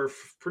store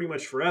pretty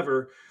much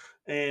forever.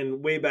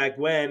 And way back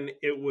when,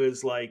 it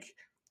was like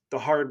the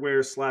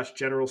hardware slash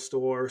general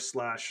store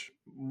slash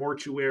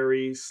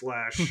mortuary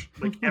slash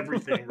like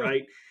everything,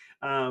 right?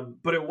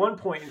 But at one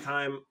point in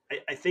time,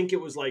 I think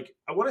it was like,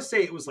 I want to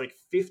say it was like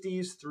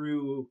 50s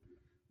through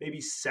maybe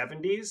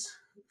 70s,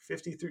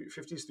 50s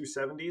through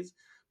 70s,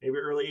 maybe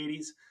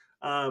early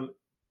 80s.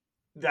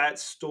 That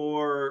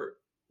store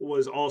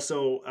was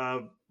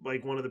also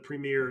like one of the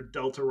premier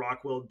Delta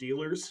Rockwell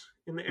dealers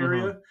in the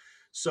area.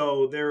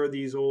 So there are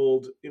these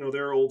old,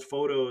 there are old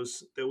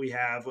photos that we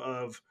have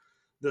of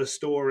the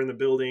store in the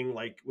building,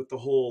 like with the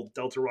whole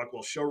Delta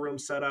Rockwell showroom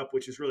setup,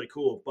 which is really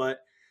cool. But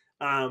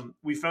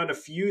we found a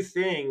few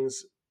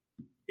things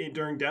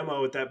during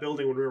demo at that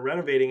building when we were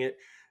renovating it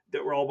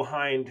that were all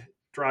behind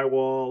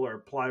drywall or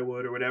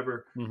plywood or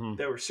whatever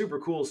that were super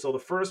cool. So the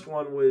first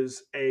one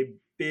was a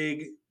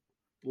big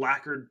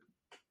lacquered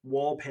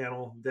wall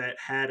panel that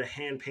had a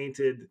hand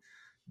painted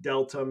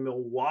Delta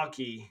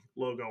Milwaukee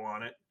logo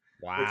on it.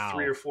 Wow. Like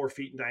 3 or 4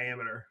 feet in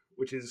diameter,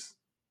 which is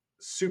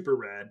super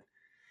rad.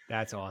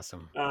 That's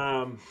awesome.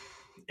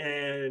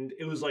 And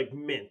it was like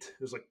mint.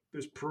 It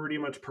was pretty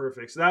much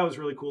perfect. So that was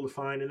really cool to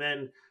find. And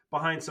then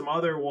behind some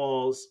other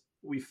walls,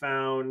 we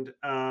found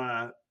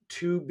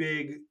 2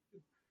 big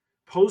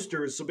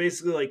posters. So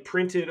basically like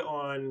printed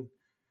on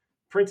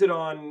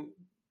hardboard,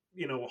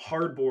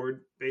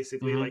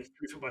 basically like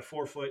 3 foot by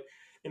 4 foot.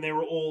 And they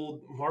were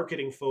old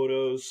marketing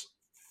photos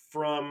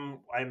from,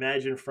 I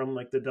imagine, from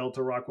like the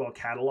Delta Rockwell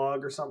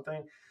catalog or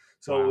something.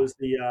 So it was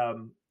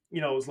the,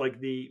 it was like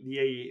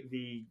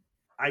the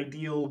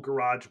ideal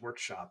garage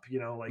workshop,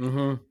 like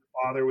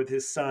father with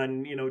his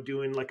son,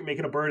 doing like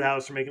making a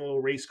birdhouse or making a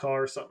little race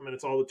car or something. And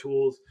it's all the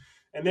tools.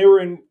 And they were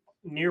in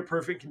near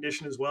perfect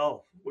condition as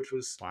well, which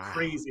was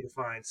crazy to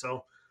find.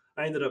 So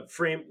I ended up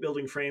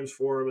building frames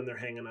for them, and they're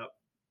hanging up.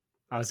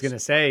 I was going to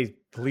say,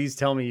 please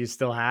tell me you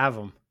still have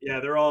them. Yeah,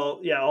 they're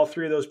all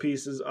 3 of those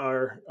pieces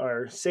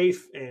are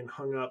safe and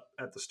hung up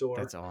at the store.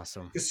 That's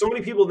awesome. Because so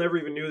many people never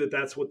even knew that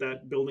that's what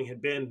that building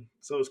had been.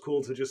 So it was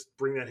cool to just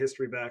bring that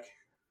history back.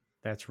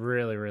 That's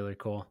really, really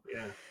cool.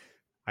 Yeah.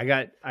 I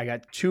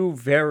got 2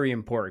 very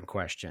important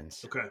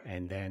questions. Okay.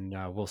 And then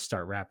we'll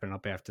start wrapping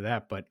up after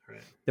that. But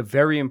right. The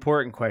very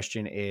important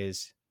question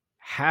is,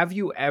 have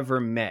you ever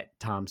met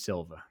Tom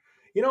Silva?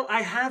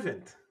 I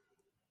haven't.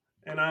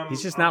 And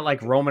he's just not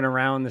like roaming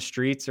around the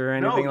streets or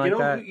anything like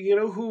that. You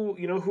know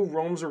who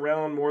roams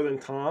around more than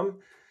Tom,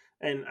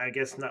 and I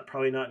guess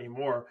probably not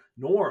anymore.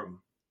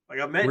 Norm.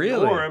 Like I've met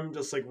Norm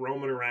just like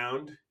roaming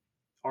around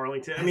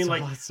Arlington. That's I mean,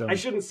 like awesome. I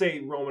shouldn't say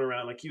roaming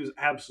around. Like he was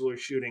absolutely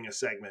shooting a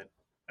segment,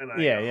 and I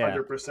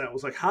 100%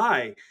 was like,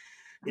 hi,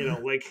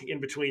 like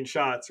in between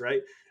shots,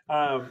 right?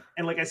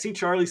 And like I see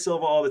Charlie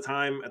Silva all the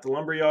time at the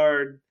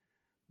lumberyard,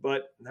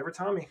 but never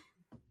Tommy.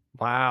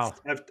 Wow.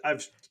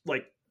 I've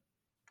like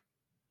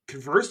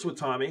conversed with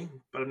Tommy,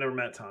 but I've never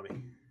met Tommy.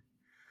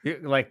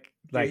 Like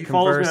he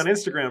follows me on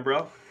Instagram,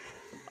 bro.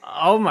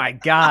 Oh my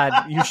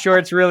God. You sure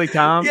it's really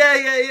Tom?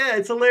 Yeah.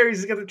 It's hilarious.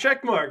 He's got the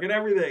check mark and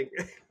everything.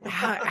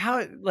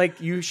 how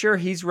like, you sure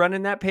he's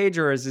running that page,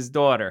 or is his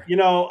daughter?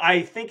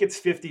 I think it's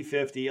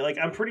 50-50. Like,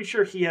 I'm pretty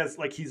sure he has,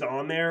 like, he's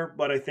on there,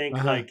 but I think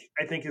I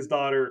think his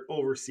daughter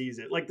oversees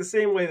it. Like the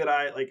same way that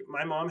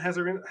my mom has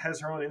her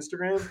own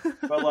Instagram,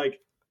 but like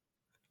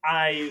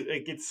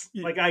I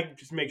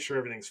just make sure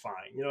everything's fine.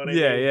 You know what I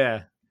mean?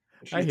 Yeah.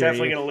 She's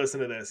definitely going to listen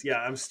to this. Yeah,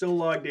 I'm still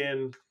logged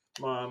in,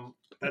 Mom.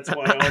 That's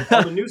why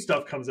all the new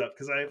stuff comes up,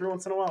 because every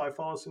once in a while I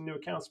follow some new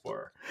accounts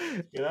for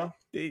her.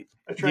 I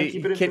try and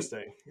keep it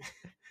interesting.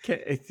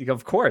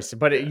 Of course,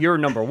 but you're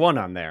number 1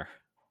 on there.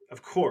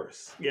 Of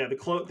course, yeah.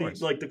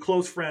 The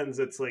close friends.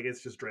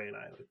 It's just Dre and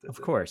I. Of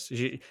course,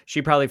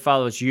 she probably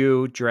follows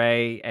you,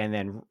 Dre, and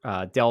then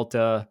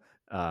Delta.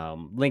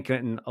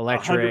 Lincoln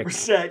Electric,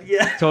 100%,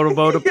 yeah. Total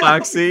Boat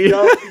Epoxy.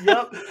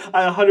 Yep.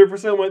 I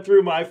 100% went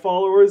through my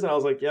followers, and I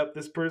was like, "Yep,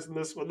 this person,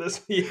 this one,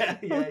 this." Yeah.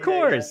 Of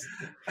course.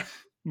 Yeah.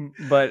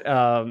 But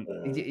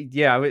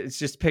I was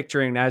just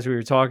picturing, as we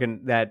were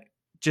talking,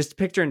 just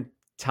picturing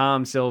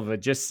Tom Silva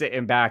just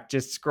sitting back,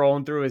 just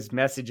scrolling through his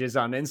messages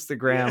on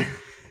Instagram,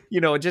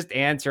 just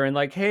answering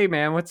like, "Hey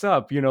man, what's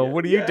up?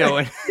 What are you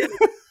doing?"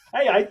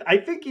 Hey, I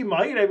think he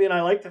might. I mean,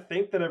 I like to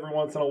think that every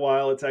once in a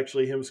while it's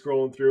actually him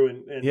scrolling through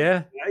and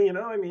yeah,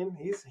 I mean,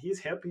 he's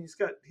hip.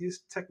 He's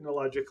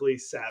technologically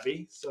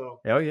savvy.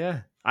 So oh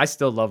yeah, I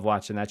still love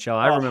watching that show.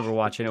 I remember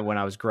watching it when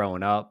I was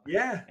growing up.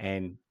 Yeah,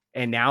 and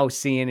now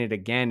seeing it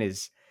again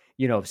is,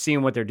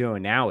 seeing what they're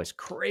doing now is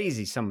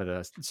crazy. Some of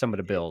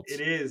the builds.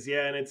 It is,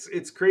 yeah, and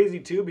it's crazy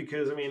too,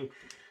 because I mean,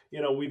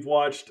 we've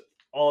watched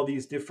all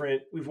these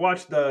different. We've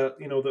watched the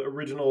the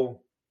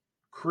original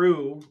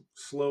crew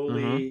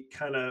slowly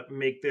kind of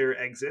make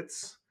their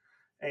exits,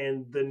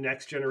 and the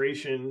next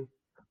generation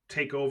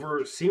take over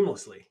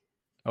seamlessly.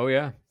 Oh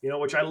yeah.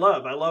 Which I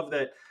love. I love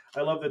that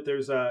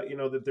there's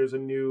a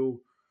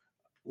new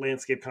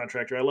landscape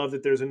contractor. I love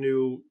that there's a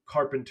new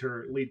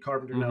lead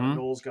carpenter now that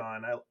Noel's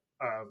gone.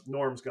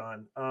 Norm's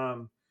gone.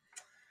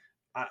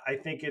 I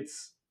think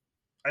it's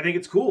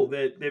cool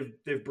that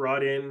they've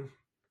brought in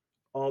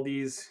all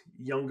these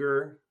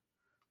younger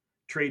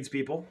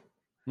tradespeople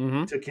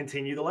Mm-hmm. to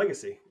continue the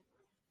legacy,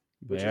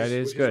 That is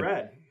which is good.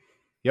 rad.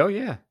 Oh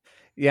yeah.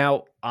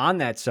 Now on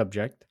that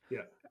subject,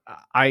 Yeah.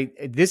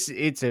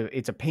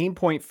 it's a pain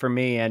point for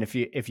me. And if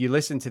you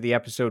listen to the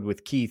episode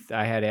with Keith,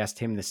 I had asked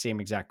him the same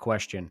exact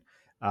question.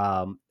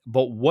 But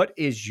what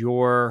is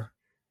your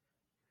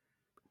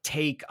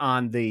take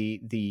on the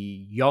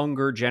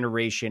younger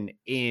generation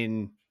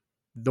in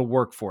the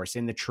workforce,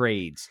 in the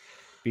trades?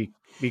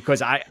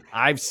 Because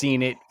I've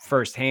seen it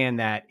firsthand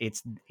that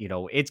it's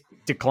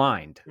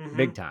declined Mm-hmm.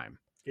 big time,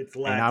 It's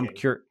and I'm lacking.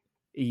 curious.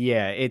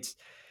 Yeah,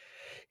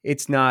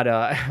 it's not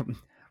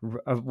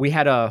we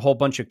had a whole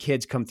bunch of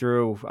kids come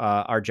through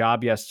our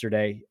job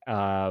yesterday,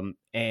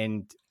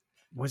 and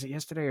was it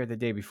yesterday or the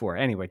day before?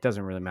 Anyway, it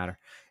doesn't really matter.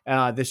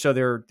 So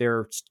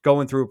they're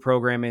going through a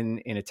program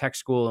in a tech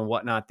school and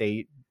whatnot.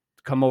 They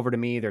come over to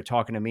me. They're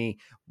talking to me.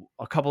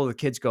 A couple of the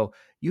kids go,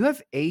 "You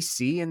have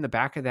AC in the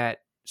back of that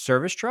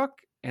service truck?"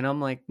 And I'm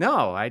like,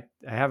 "No, I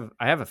have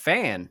a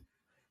fan."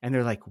 And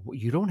they're like,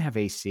 "You don't have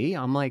AC?"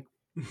 I'm like,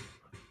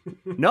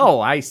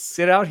 "No, I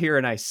sit out here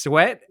and I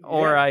sweat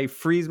or Yeah. I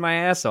freeze my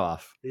ass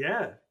off."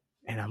 Yeah.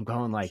 And I'm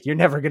going like, "You're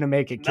never gonna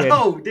make it, kid."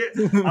 No,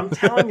 I'm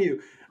telling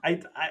you, I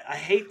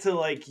hate to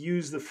like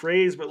use the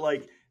phrase, but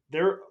like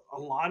there a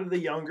lot of the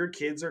younger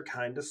kids are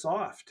kind of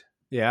soft,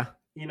 Yeah.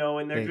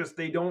 and They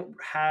they don't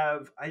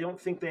have, I don't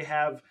think they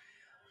have,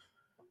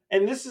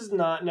 and this is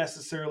not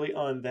necessarily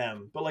on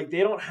them, but like they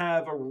don't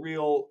have a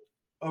real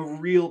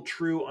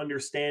true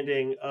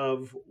understanding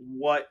of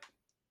what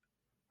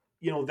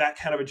that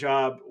kind of a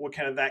job, what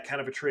kind of that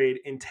kind of a trade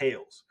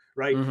entails,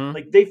 right? Mhm.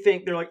 Like they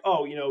think they're like,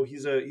 oh,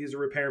 he's a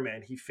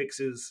repairman, he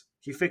fixes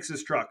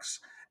trucks,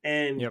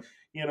 and Yep.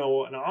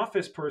 an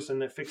office person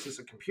that fixes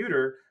a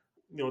computer,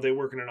 they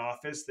work in an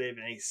office, they have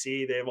an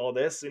AC, they have all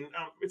this, and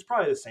it's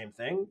probably the same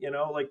thing,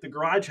 like the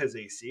garage has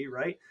AC,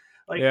 right?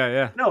 Like, Yeah,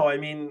 yeah. no, I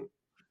mean,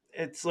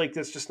 it's like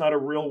that's just not a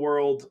real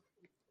world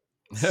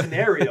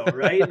scenario,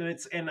 right?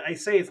 And I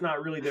say it's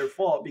not really their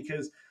fault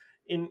because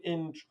in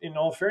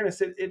all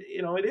fairness, it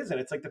isn't.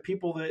 It's like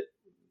the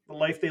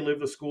life they live,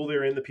 the school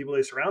they're in, the people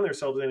they surround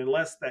themselves in.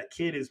 Unless that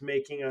kid is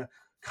making a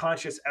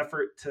conscious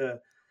effort to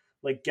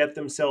like get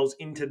themselves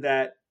into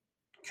that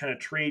kind of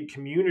trade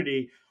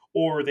community,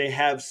 or they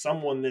have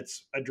someone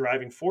that's a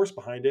driving force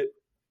behind it,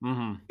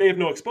 Mhm. they have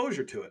no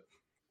exposure to it.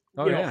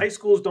 Oh yeah. High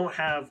schools don't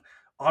have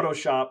auto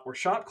shop or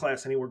shop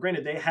class anymore.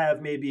 Granted, they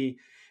have maybe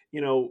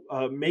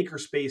maker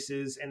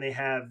spaces, and they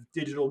have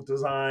digital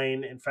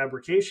design and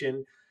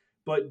fabrication,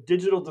 but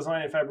digital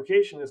design and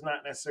fabrication is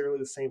not necessarily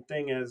the same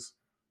thing as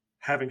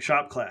having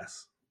shop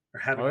class or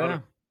having Oh auto. yeah.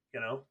 You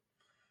know,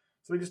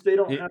 so they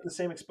don't It, have the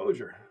same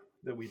exposure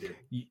that we did.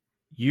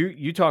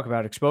 you talk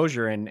about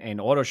exposure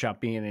and auto shop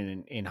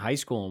being in high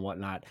school and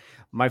whatnot.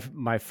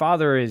 My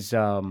father is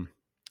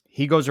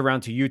he goes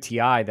around to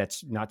UTI,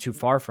 that's not too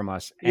far from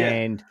us, Yeah,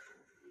 and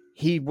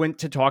he went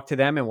to talk to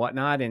them and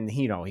whatnot, and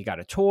he got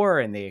a tour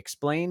and they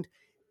explained.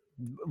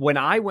 When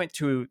I went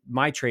to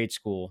my trade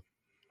school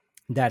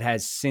that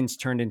has since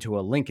turned into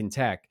a Lincoln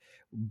Tech,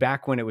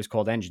 back when it was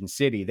called Engine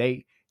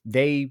City,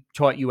 they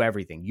taught you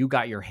everything. You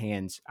got your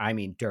hands, I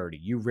mean, dirty.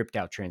 You ripped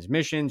out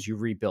transmissions, you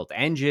rebuilt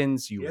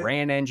engines, you yeah,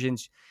 ran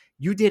engines,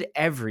 you did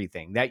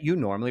everything that you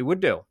normally would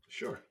do.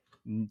 sure.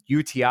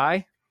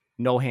 UTI,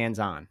 no hands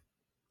on.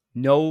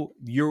 No,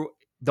 you're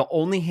the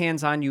only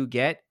hands on you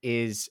get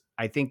is,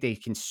 I think they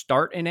can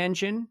start an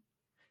engine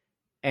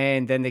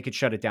and then they could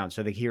shut it down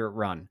so they hear it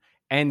run.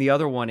 And the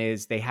other one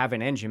is they have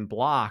an engine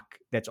block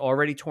that's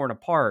already torn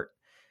apart,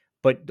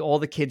 but all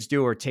the kids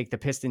do are take the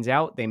pistons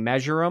out, they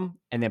measure them,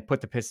 and then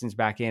put the pistons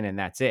back in, and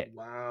that's it.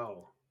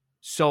 Wow.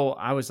 So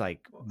I was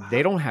like, they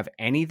How, don't have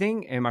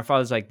anything. And my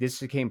father's like, this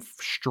came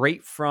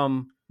straight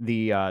from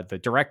the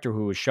director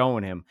who was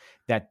showing him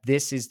that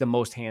this is the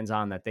most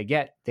hands-on that they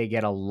get. They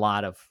get a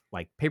lot of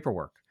like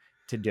paperwork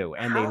to do,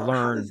 and they how does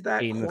learn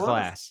that in the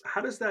class. How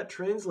does that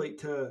translate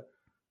to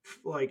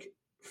like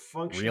Real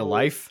functional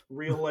life.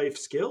 real life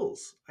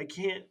skills? I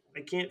can't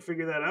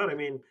figure that out. I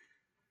mean,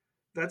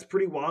 that's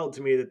pretty wild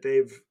to me that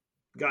they've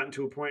gotten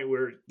to a point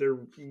where they're,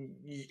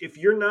 if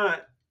you're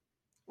not,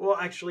 well,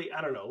 actually,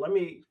 I don't know.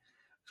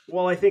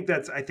 Well, I think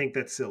that's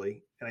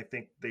silly, and I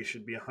think they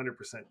should be 100%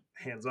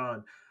 hands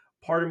on.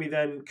 Part of me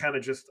then kind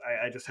of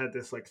I just had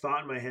this like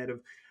thought in my head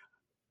of,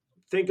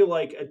 think of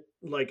like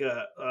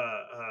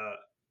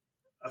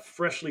a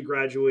freshly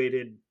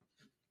graduated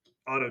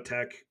auto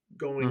tech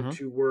going Mm-hmm.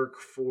 to work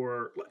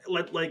for,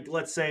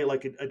 let's say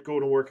like go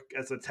to work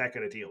as a tech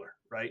at a dealer,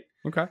 right?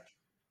 Okay.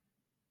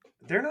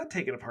 They're not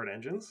taking apart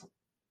engines.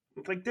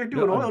 It's like they're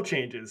No, doing oil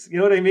changes. You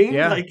know what I mean?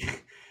 yeah.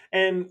 Like,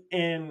 and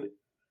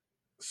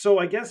so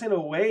I guess in a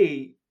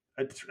way,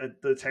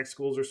 the tech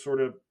schools are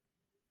sort of,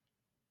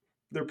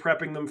 they're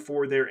prepping them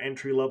for their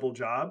entry level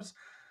jobs.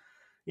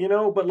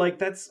 But like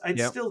it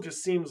Yep. still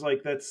just seems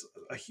like that's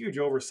a huge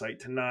oversight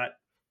to not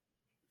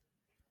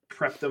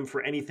prep them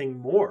for anything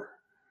more.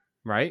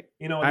 Right.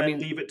 And I then mean,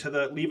 leave it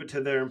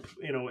to their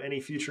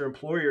any future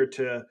employer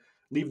to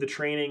leave the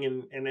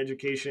training and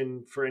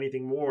education for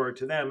anything more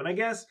to them. And I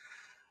guess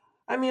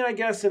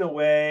in a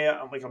way,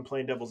 I'm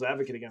playing devil's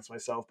advocate against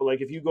myself, but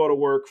like if you go to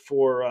work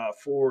for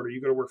Ford, or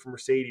you go to work for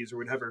Mercedes or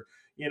whatever,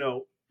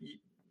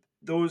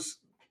 those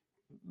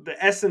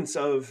the essence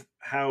of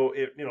how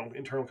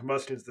internal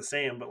combustion is the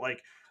same, but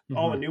like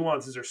all the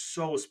nuances are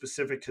so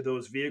specific to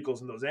those vehicles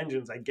and those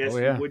engines. I guess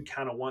you would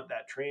kind of want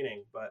that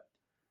training, but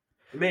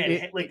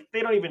man, like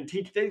they don't even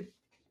teach.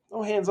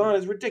 No hands-on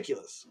is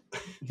ridiculous.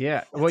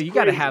 Yeah, well, you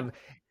got to have.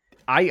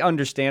 I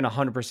understand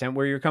 100%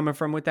 where you're coming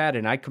from with that.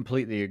 And I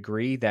completely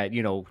agree that,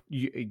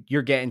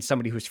 you're getting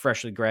somebody who's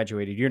freshly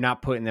graduated. You're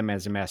not putting them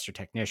as a master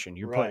technician.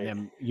 You're putting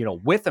them,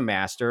 with a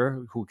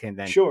master who can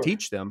then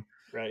teach them.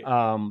 Right.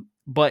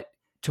 But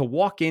to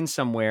walk in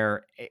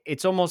somewhere,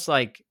 it's almost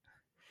like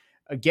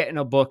getting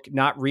a book,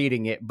 not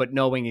reading it, but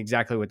knowing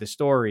exactly what the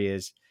story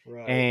is.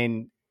 Right.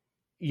 And,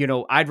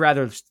 I'd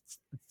rather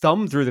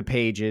thumb through the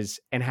pages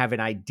and have an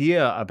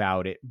idea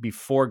about it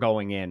before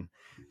going in.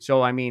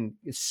 So, I mean,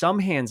 some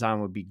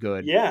hands-on would be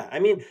good. Yeah. I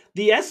mean,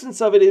 the essence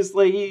of it is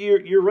like,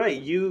 you're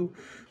right.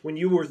 When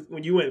you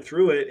went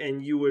through it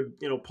and you would,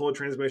 pull a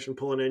transmission,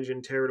 pull an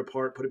engine, tear it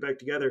apart, put it back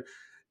together,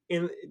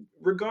 and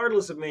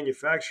regardless of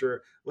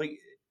manufacturer, like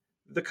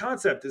the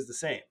concept is the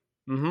same.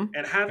 Mm-hmm.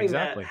 And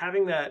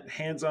having that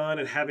hands-on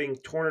and having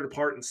torn it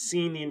apart and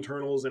seeing the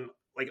internals and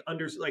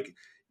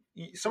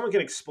someone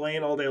can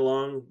explain all day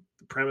long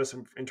the premise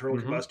of internal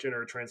combustion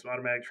or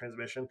automatic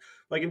transmission.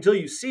 Like until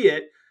you see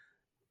it,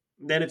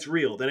 then it's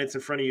real. Then it's in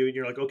front of you, and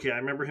you're like, okay, I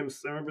remember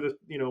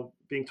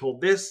being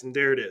told this, and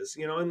there it is.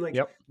 And like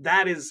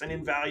that is an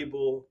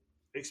invaluable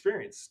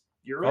experience.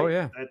 You're right. Oh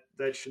yeah,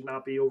 that should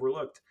not be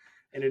overlooked,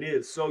 and it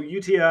is. So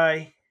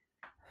UTI.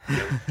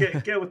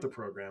 Get with the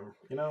program,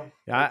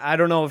 I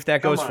don't know if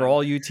that goes for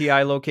all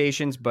UTI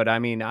locations, but I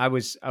mean, I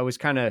was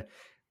kind of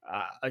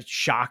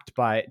shocked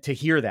to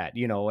hear that,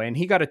 and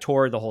he got a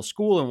tour of the whole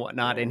school and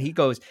whatnot. And he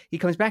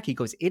comes back,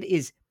 it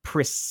is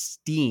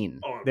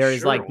pristine. There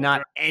is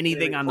not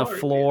anything on the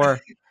floor.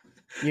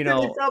 They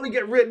probably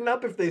get written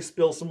up if they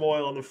spill some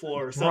oil on the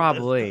floor or something.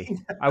 Probably.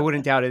 I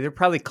wouldn't doubt it. They're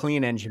probably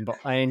clean engine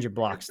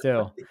blocks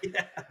too.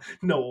 Yeah,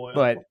 no oil,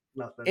 but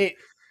nothing.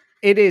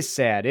 It is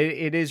sad.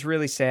 It is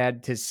really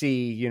sad to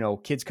see,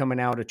 kids coming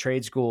out of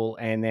trade school.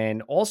 And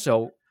then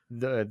also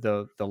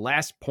the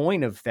last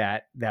point of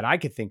that I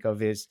could think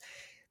of is,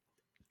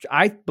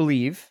 I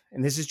believe,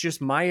 and this is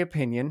just my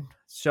opinion,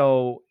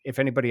 so if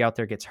anybody out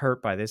there gets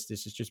hurt by this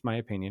is just my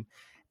opinion.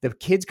 The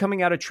kids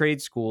coming out of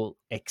trade school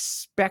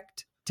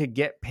expect to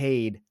get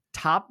paid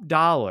top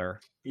dollar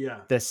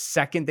the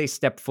second they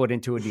step foot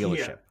into a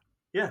dealership.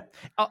 Yeah.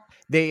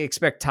 They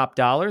expect top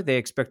dollar. They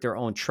expect their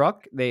own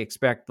truck. They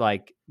expect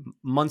like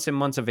months and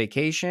months of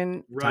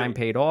vacation, time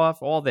paid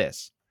off, all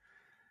this.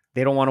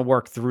 They don't want to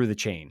work through the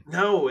chain.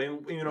 No.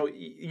 And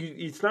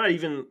it's not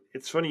even,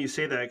 it's funny you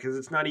say that because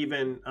it's not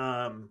even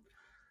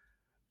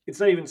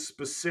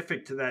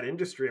specific to that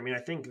industry. I mean, I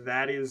think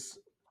that is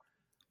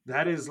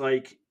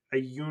like a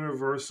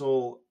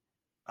universal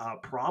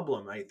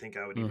problem. I think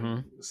I would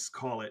even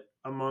call it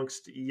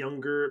amongst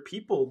younger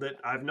people that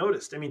I've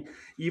noticed. I mean,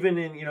 even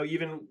in,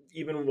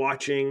 even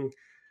watching,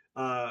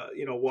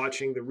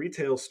 watching the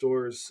retail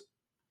stores,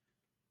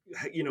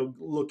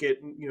 look at,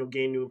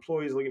 gain new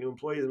employees, look at new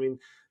employees. I mean,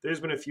 there's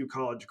been a few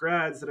college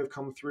grads that have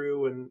come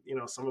through and,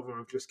 some of them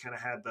have just kind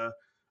of had the,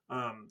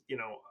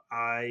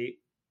 I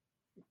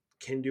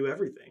can do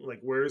everything. Like,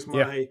 where's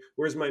my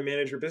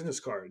manager business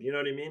card? You know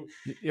what I mean?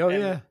 Oh,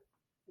 yeah.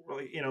 Well,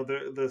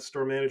 the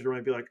store manager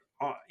might be like,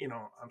 oh,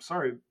 I'm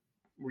sorry,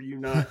 were you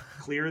not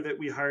clear that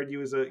we hired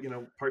you as a,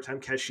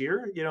 part-time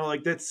cashier?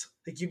 Like that's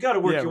like, you got to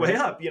work your way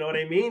up. You know what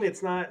I mean?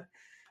 It's not,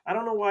 I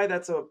don't know why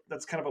that's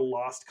kind of a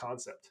lost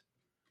concept.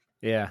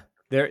 Yeah,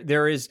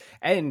 there is.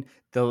 And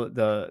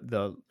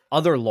the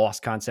other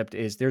lost concept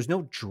is there's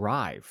no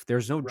drive.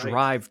 There's no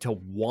drive to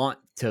want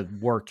to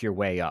work your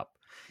way up.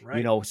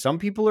 Right. Some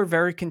people are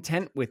very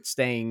content with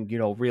staying,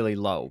 really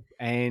low,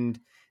 and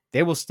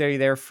they will stay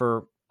there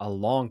for a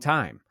long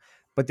time,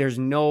 but there's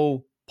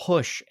no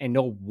push and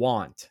no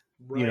want,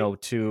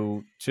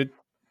 to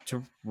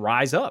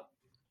rise up.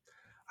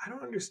 I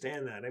don't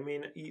understand that. I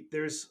mean,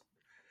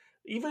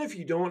 even if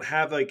you don't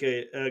have like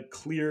a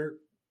clear,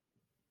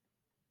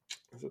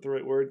 is that the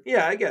right word?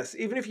 Yeah, I guess.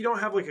 Even if you don't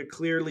have like a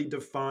clearly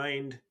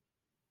defined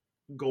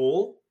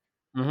goal,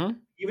 even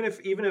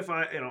if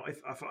I,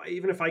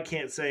 even if I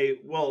can't say,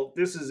 well,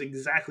 this is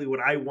exactly what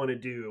I want to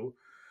do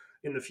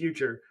in the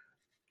future,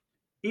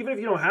 even if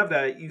you don't have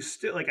that, you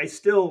still I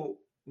still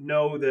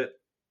know that,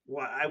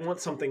 well, I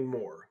want something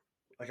more.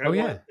 Like I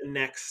want the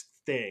next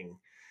thing.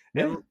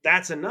 Yeah. And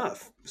that's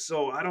enough.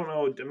 So I don't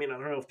know. I mean, I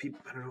don't know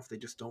if they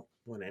just don't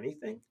want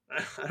anything.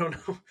 I don't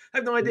know. I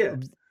have no idea.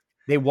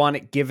 They want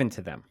it given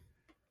to them.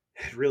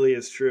 It really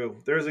is true.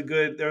 There's a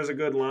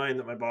good line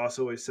that my boss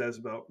always says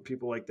about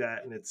people like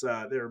that. And it's,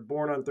 they're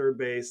born on third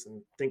base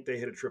and think they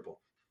hit a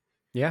triple.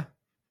 Yeah,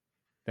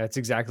 that's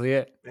exactly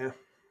it. Yeah.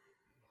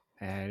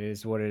 It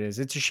is what it is.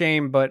 It's a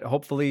shame, but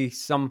hopefully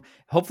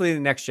the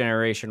next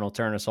generation will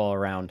turn us all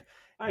around.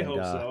 I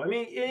hope so. I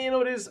mean,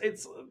 it is.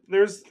 It's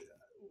there's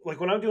like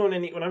when I'm doing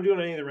any of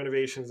the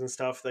renovations and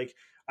stuff, like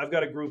I've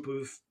got a group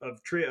of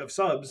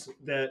subs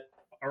that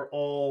are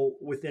all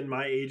within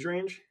my age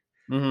range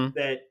Mm-hmm.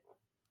 that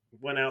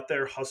went out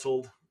there,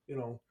 hustled,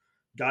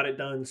 got it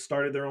done,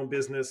 started their own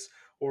business,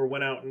 or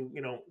went out and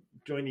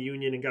joined the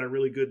union and got a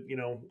really good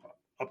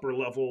upper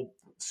level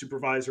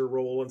supervisor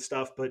role and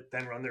stuff, but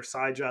then run their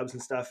side jobs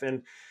and stuff.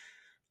 And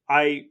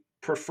I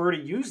prefer to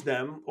use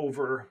them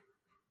over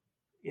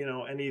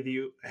any of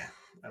the,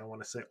 I don't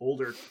want to say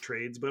older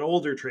trades, but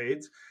older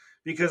trades,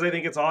 because I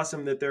think it's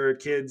awesome that there are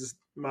kids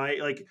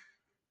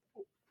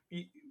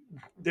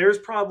there's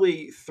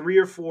probably 3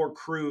 or 4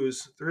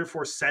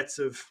 sets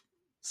of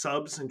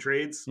subs and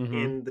trades Mm-hmm.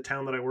 in the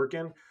town that I work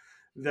in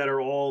that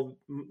are all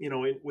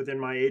within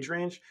my age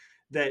range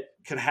that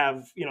could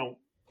have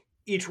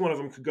each one of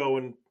them could go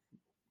and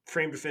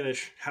frame to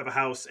finish have a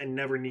house and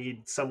never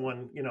need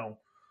someone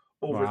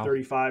over Wow.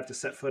 35 to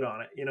set foot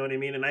on it. You know what I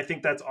mean? And I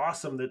think that's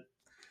awesome that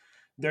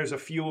there's a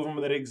few of them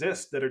that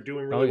exist that are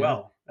doing really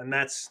well, and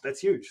that's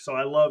huge. So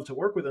I love to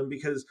work with them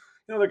because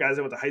they're guys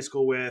I went to high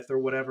school with or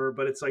whatever,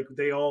 but it's like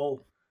they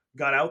all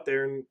got out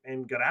there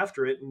and got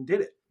after it and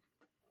did it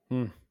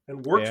and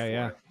worked for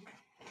it.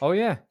 Oh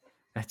yeah,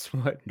 that's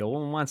what no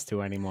one wants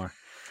to anymore.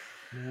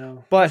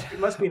 No, but it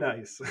must be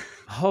nice.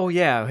 Oh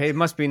yeah, it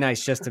must be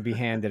nice just to be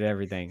handed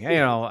everything.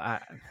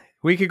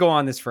 We could go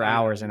on this for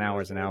hours and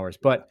hours and hours.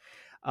 But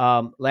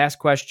last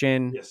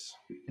question. Yes.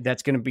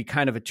 That's going to be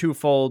kind of a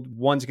twofold.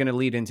 One's going to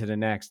lead into the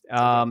next.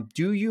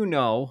 Do you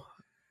know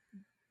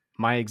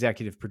my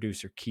executive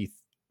producer, Keith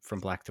from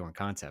Blackthorn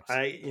Concepts?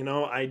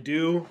 I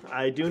do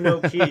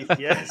know Keith.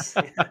 Yes.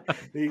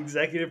 The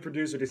executive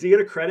producer. Does he get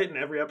a credit in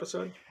every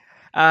episode?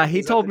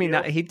 He told me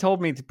he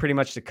told me pretry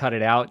much to cut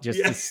it out,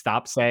 just to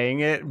stop saying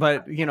it.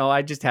 But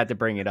I just had to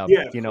bring it up.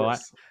 Yeah,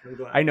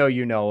 I know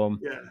you know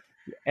him. Yeah.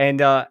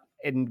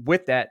 And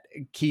with that,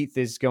 Keith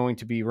is going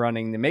to be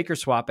running the Maker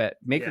Swap at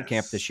Maker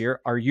Camp this year.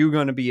 Are you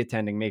going to be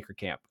attending Maker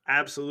Camp?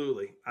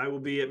 Absolutely. I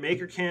will be at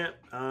Maker Camp.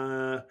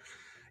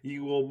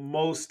 You will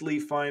mostly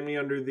find me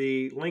under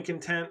the Lincoln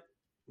tent.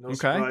 No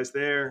surprise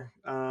there.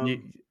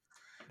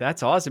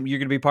 That's awesome. You're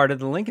going to be part of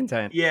the Lincoln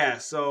tent. Yeah.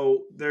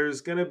 So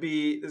there's going to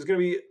be,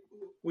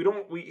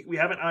 we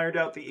haven't ironed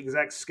out the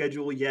exact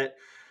schedule yet,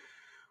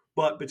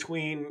 but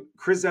between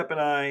Chris Zepp and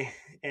I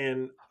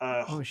and,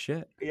 oh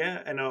shit.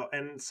 Yeah.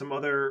 And some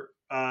other,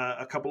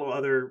 a couple of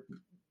other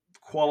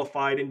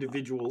qualified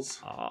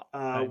individuals,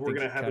 we're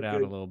going to have cut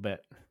out a little bit.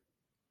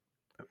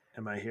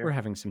 Am I here? We're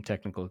having some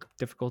technical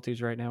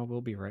difficulties right now. We'll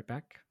be right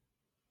back.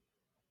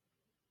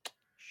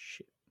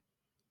 Shit.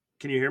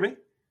 Can you hear me?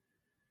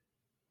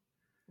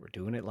 We're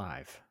doing it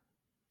live.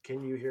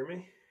 Can you hear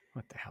me?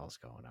 What the hell's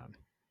going on?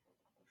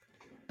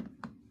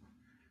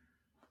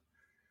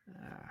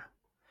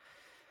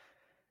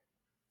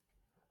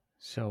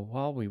 So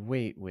while we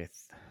wait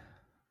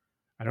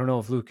I don't know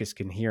if Lucas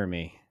can hear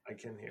me. I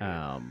can hear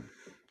you.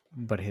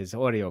 But his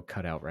audio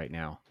cut out right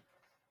now.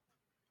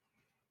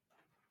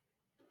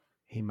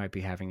 He might be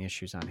having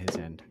issues on his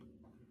end.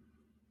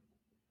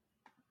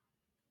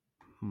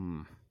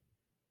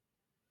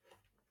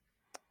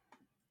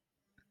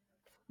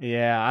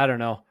 Yeah, I don't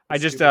know. I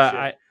just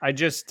paused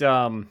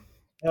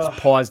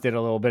it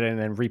a little bit and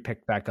then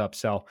re-picked back up.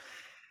 So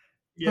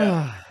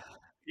yeah.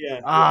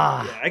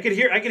 I could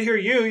hear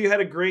you. You had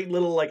a great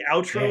little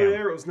outro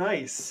there. It was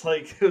nice.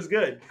 It was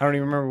good. I don't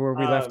even remember where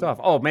we left off.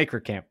 Oh,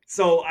 Maker Camp.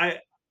 So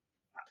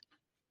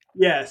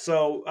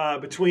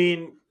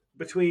between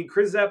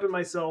Chris Zapp and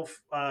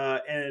myself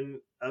and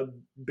a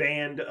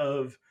band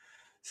of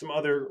some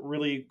other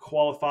really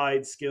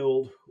qualified,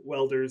 skilled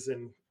welders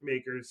and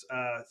makers.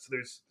 So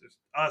there's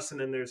us, and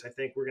then I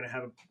think we're going to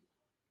have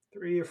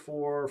 3 or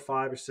 4 or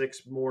 5 or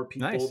 6 more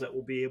people that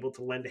will be able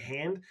to lend a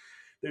hand.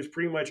 There's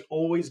pretty much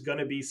always going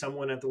to be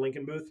someone at the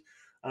Lincoln booth.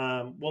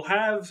 We'll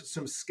have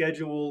some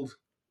scheduled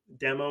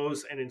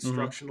demos and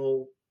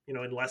instructional,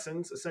 and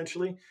lessons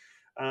essentially.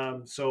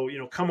 So,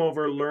 come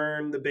over,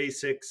 learn the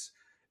basics.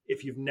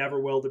 If you've never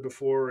welded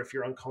before, if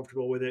you're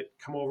uncomfortable with it,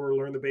 come over,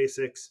 learn the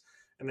basics,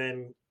 and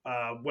then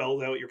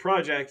weld out your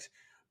project.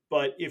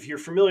 But if you're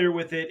familiar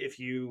with it, if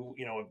you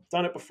have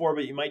done it before,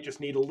 but you might just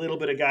need a little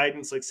bit of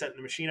guidance, like setting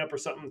the machine up or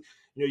something,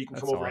 you can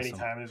come over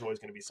anytime. There's always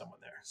going to be someone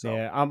there. So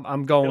yeah,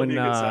 I'm going.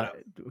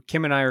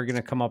 Kim and I are going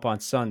to come up on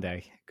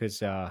Sunday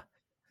because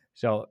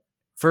so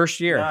first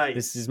year. Nice.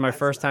 This is my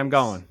first time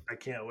going. I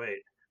can't wait.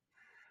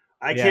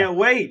 Can't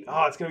wait.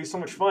 Oh, it's going to be so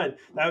much fun.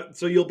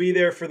 So you'll be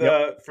there for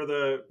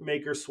the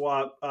Maker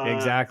Swap.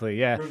 Exactly.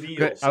 Yeah.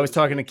 Reveal, I was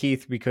talking to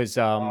Keith because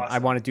awesome. I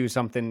want to do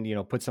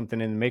something, put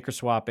something in the Maker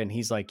Swap. And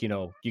he's like,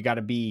 you got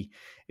to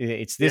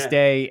it's this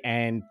day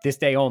and this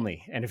day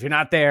only. And if you're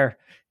not there,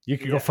 you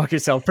can go fuck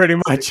yourself pretty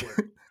much.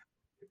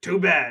 Too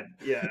bad.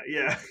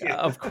 Yeah.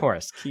 Of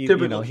course. Keith,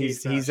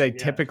 he's a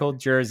typical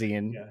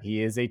Jerseyan.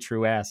 He is a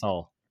true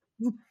asshole.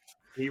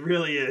 He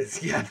really is.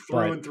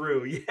 Through and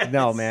through. Yes.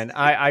 No, man.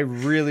 I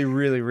really,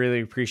 really,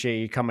 really appreciate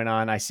you coming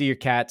on. I see your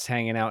cat's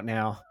hanging out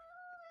now.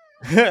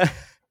 Yeah,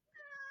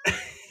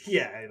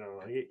 I don't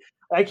know.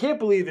 I can't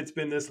believe it's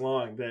been this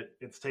long that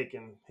it's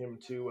taken him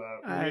to He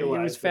was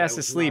realize that I fast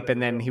was not asleep, in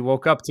and the then room. he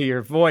woke up to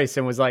your voice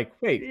and was like,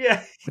 "Wait,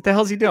 Yeah. what the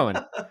hell's he doing?"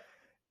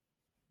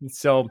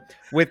 So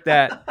with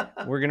that,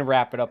 we're going to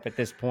wrap it up at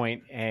this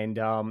point. And,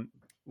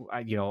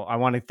 I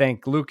want to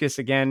thank Lucas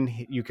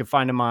again. You can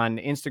find him on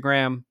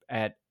Instagram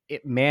at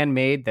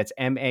Mannmade. That's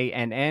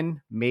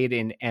MANN, made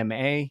in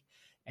MA.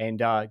 And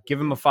give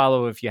him a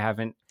follow if you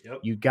haven't. Yep.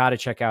 You got to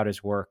check out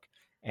his work.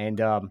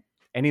 And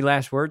any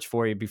last words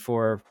for you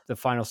before the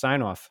final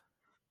sign off?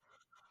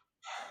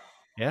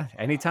 Yeah,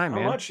 anytime, Not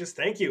man. much. Just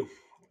thank you.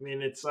 I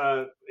mean, it's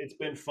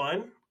been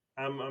fun.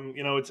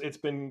 It's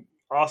been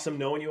awesome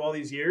knowing you all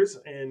these years,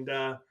 and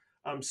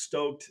I'm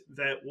stoked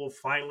that we'll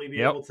finally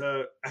be able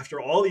to, after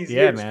all these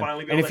years, Man.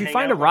 finally be And able if to you hang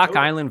find out a in Rock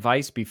October. Island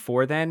Vice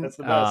before then, That's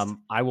the best.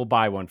 I will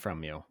buy one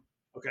from you.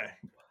 Okay.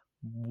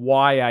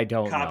 Why, I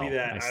don't Copy know.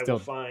 that. I will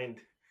find.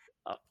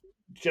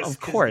 Just of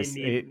course,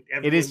 it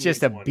is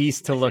just a one,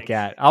 beast to I look think.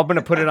 at. I'm going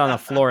to put it on the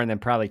floor and then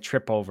probably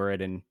trip over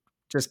it and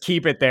just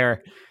keep it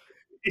there.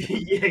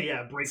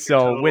 Yeah. Break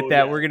So your toe. with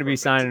that, Yeah, we're going to be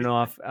perfect. signing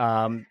off.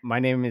 My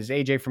name is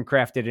AJ from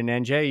Crafted in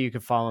NJ. You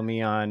can follow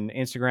me on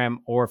Instagram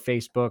or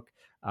Facebook.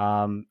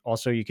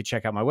 Also, you can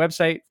check out my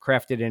website,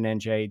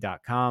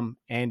 craftedinnj.com.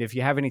 And if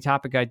you have any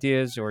topic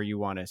ideas or you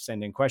want to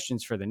send in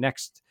questions for the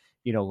next,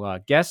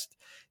 guest,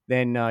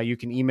 then you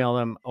can email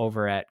them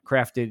over at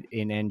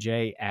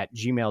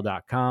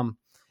craftedinnj@gmail.com.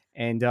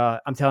 And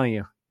I'm telling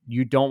you,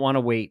 you don't want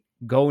to wait.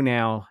 Go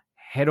now.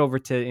 Head over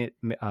to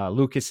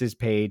Lucas's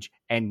page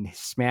and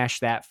smash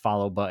that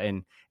follow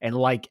button and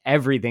like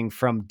everything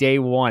from day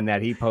one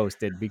that he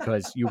posted,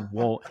 because you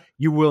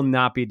will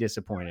not be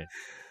disappointed.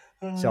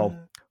 So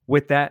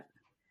with that,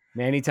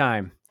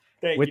 anytime.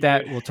 Thank With you,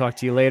 that, dude. we'll talk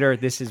to you later.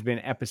 This has been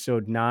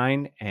episode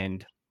 9,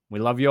 and we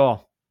love you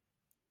all.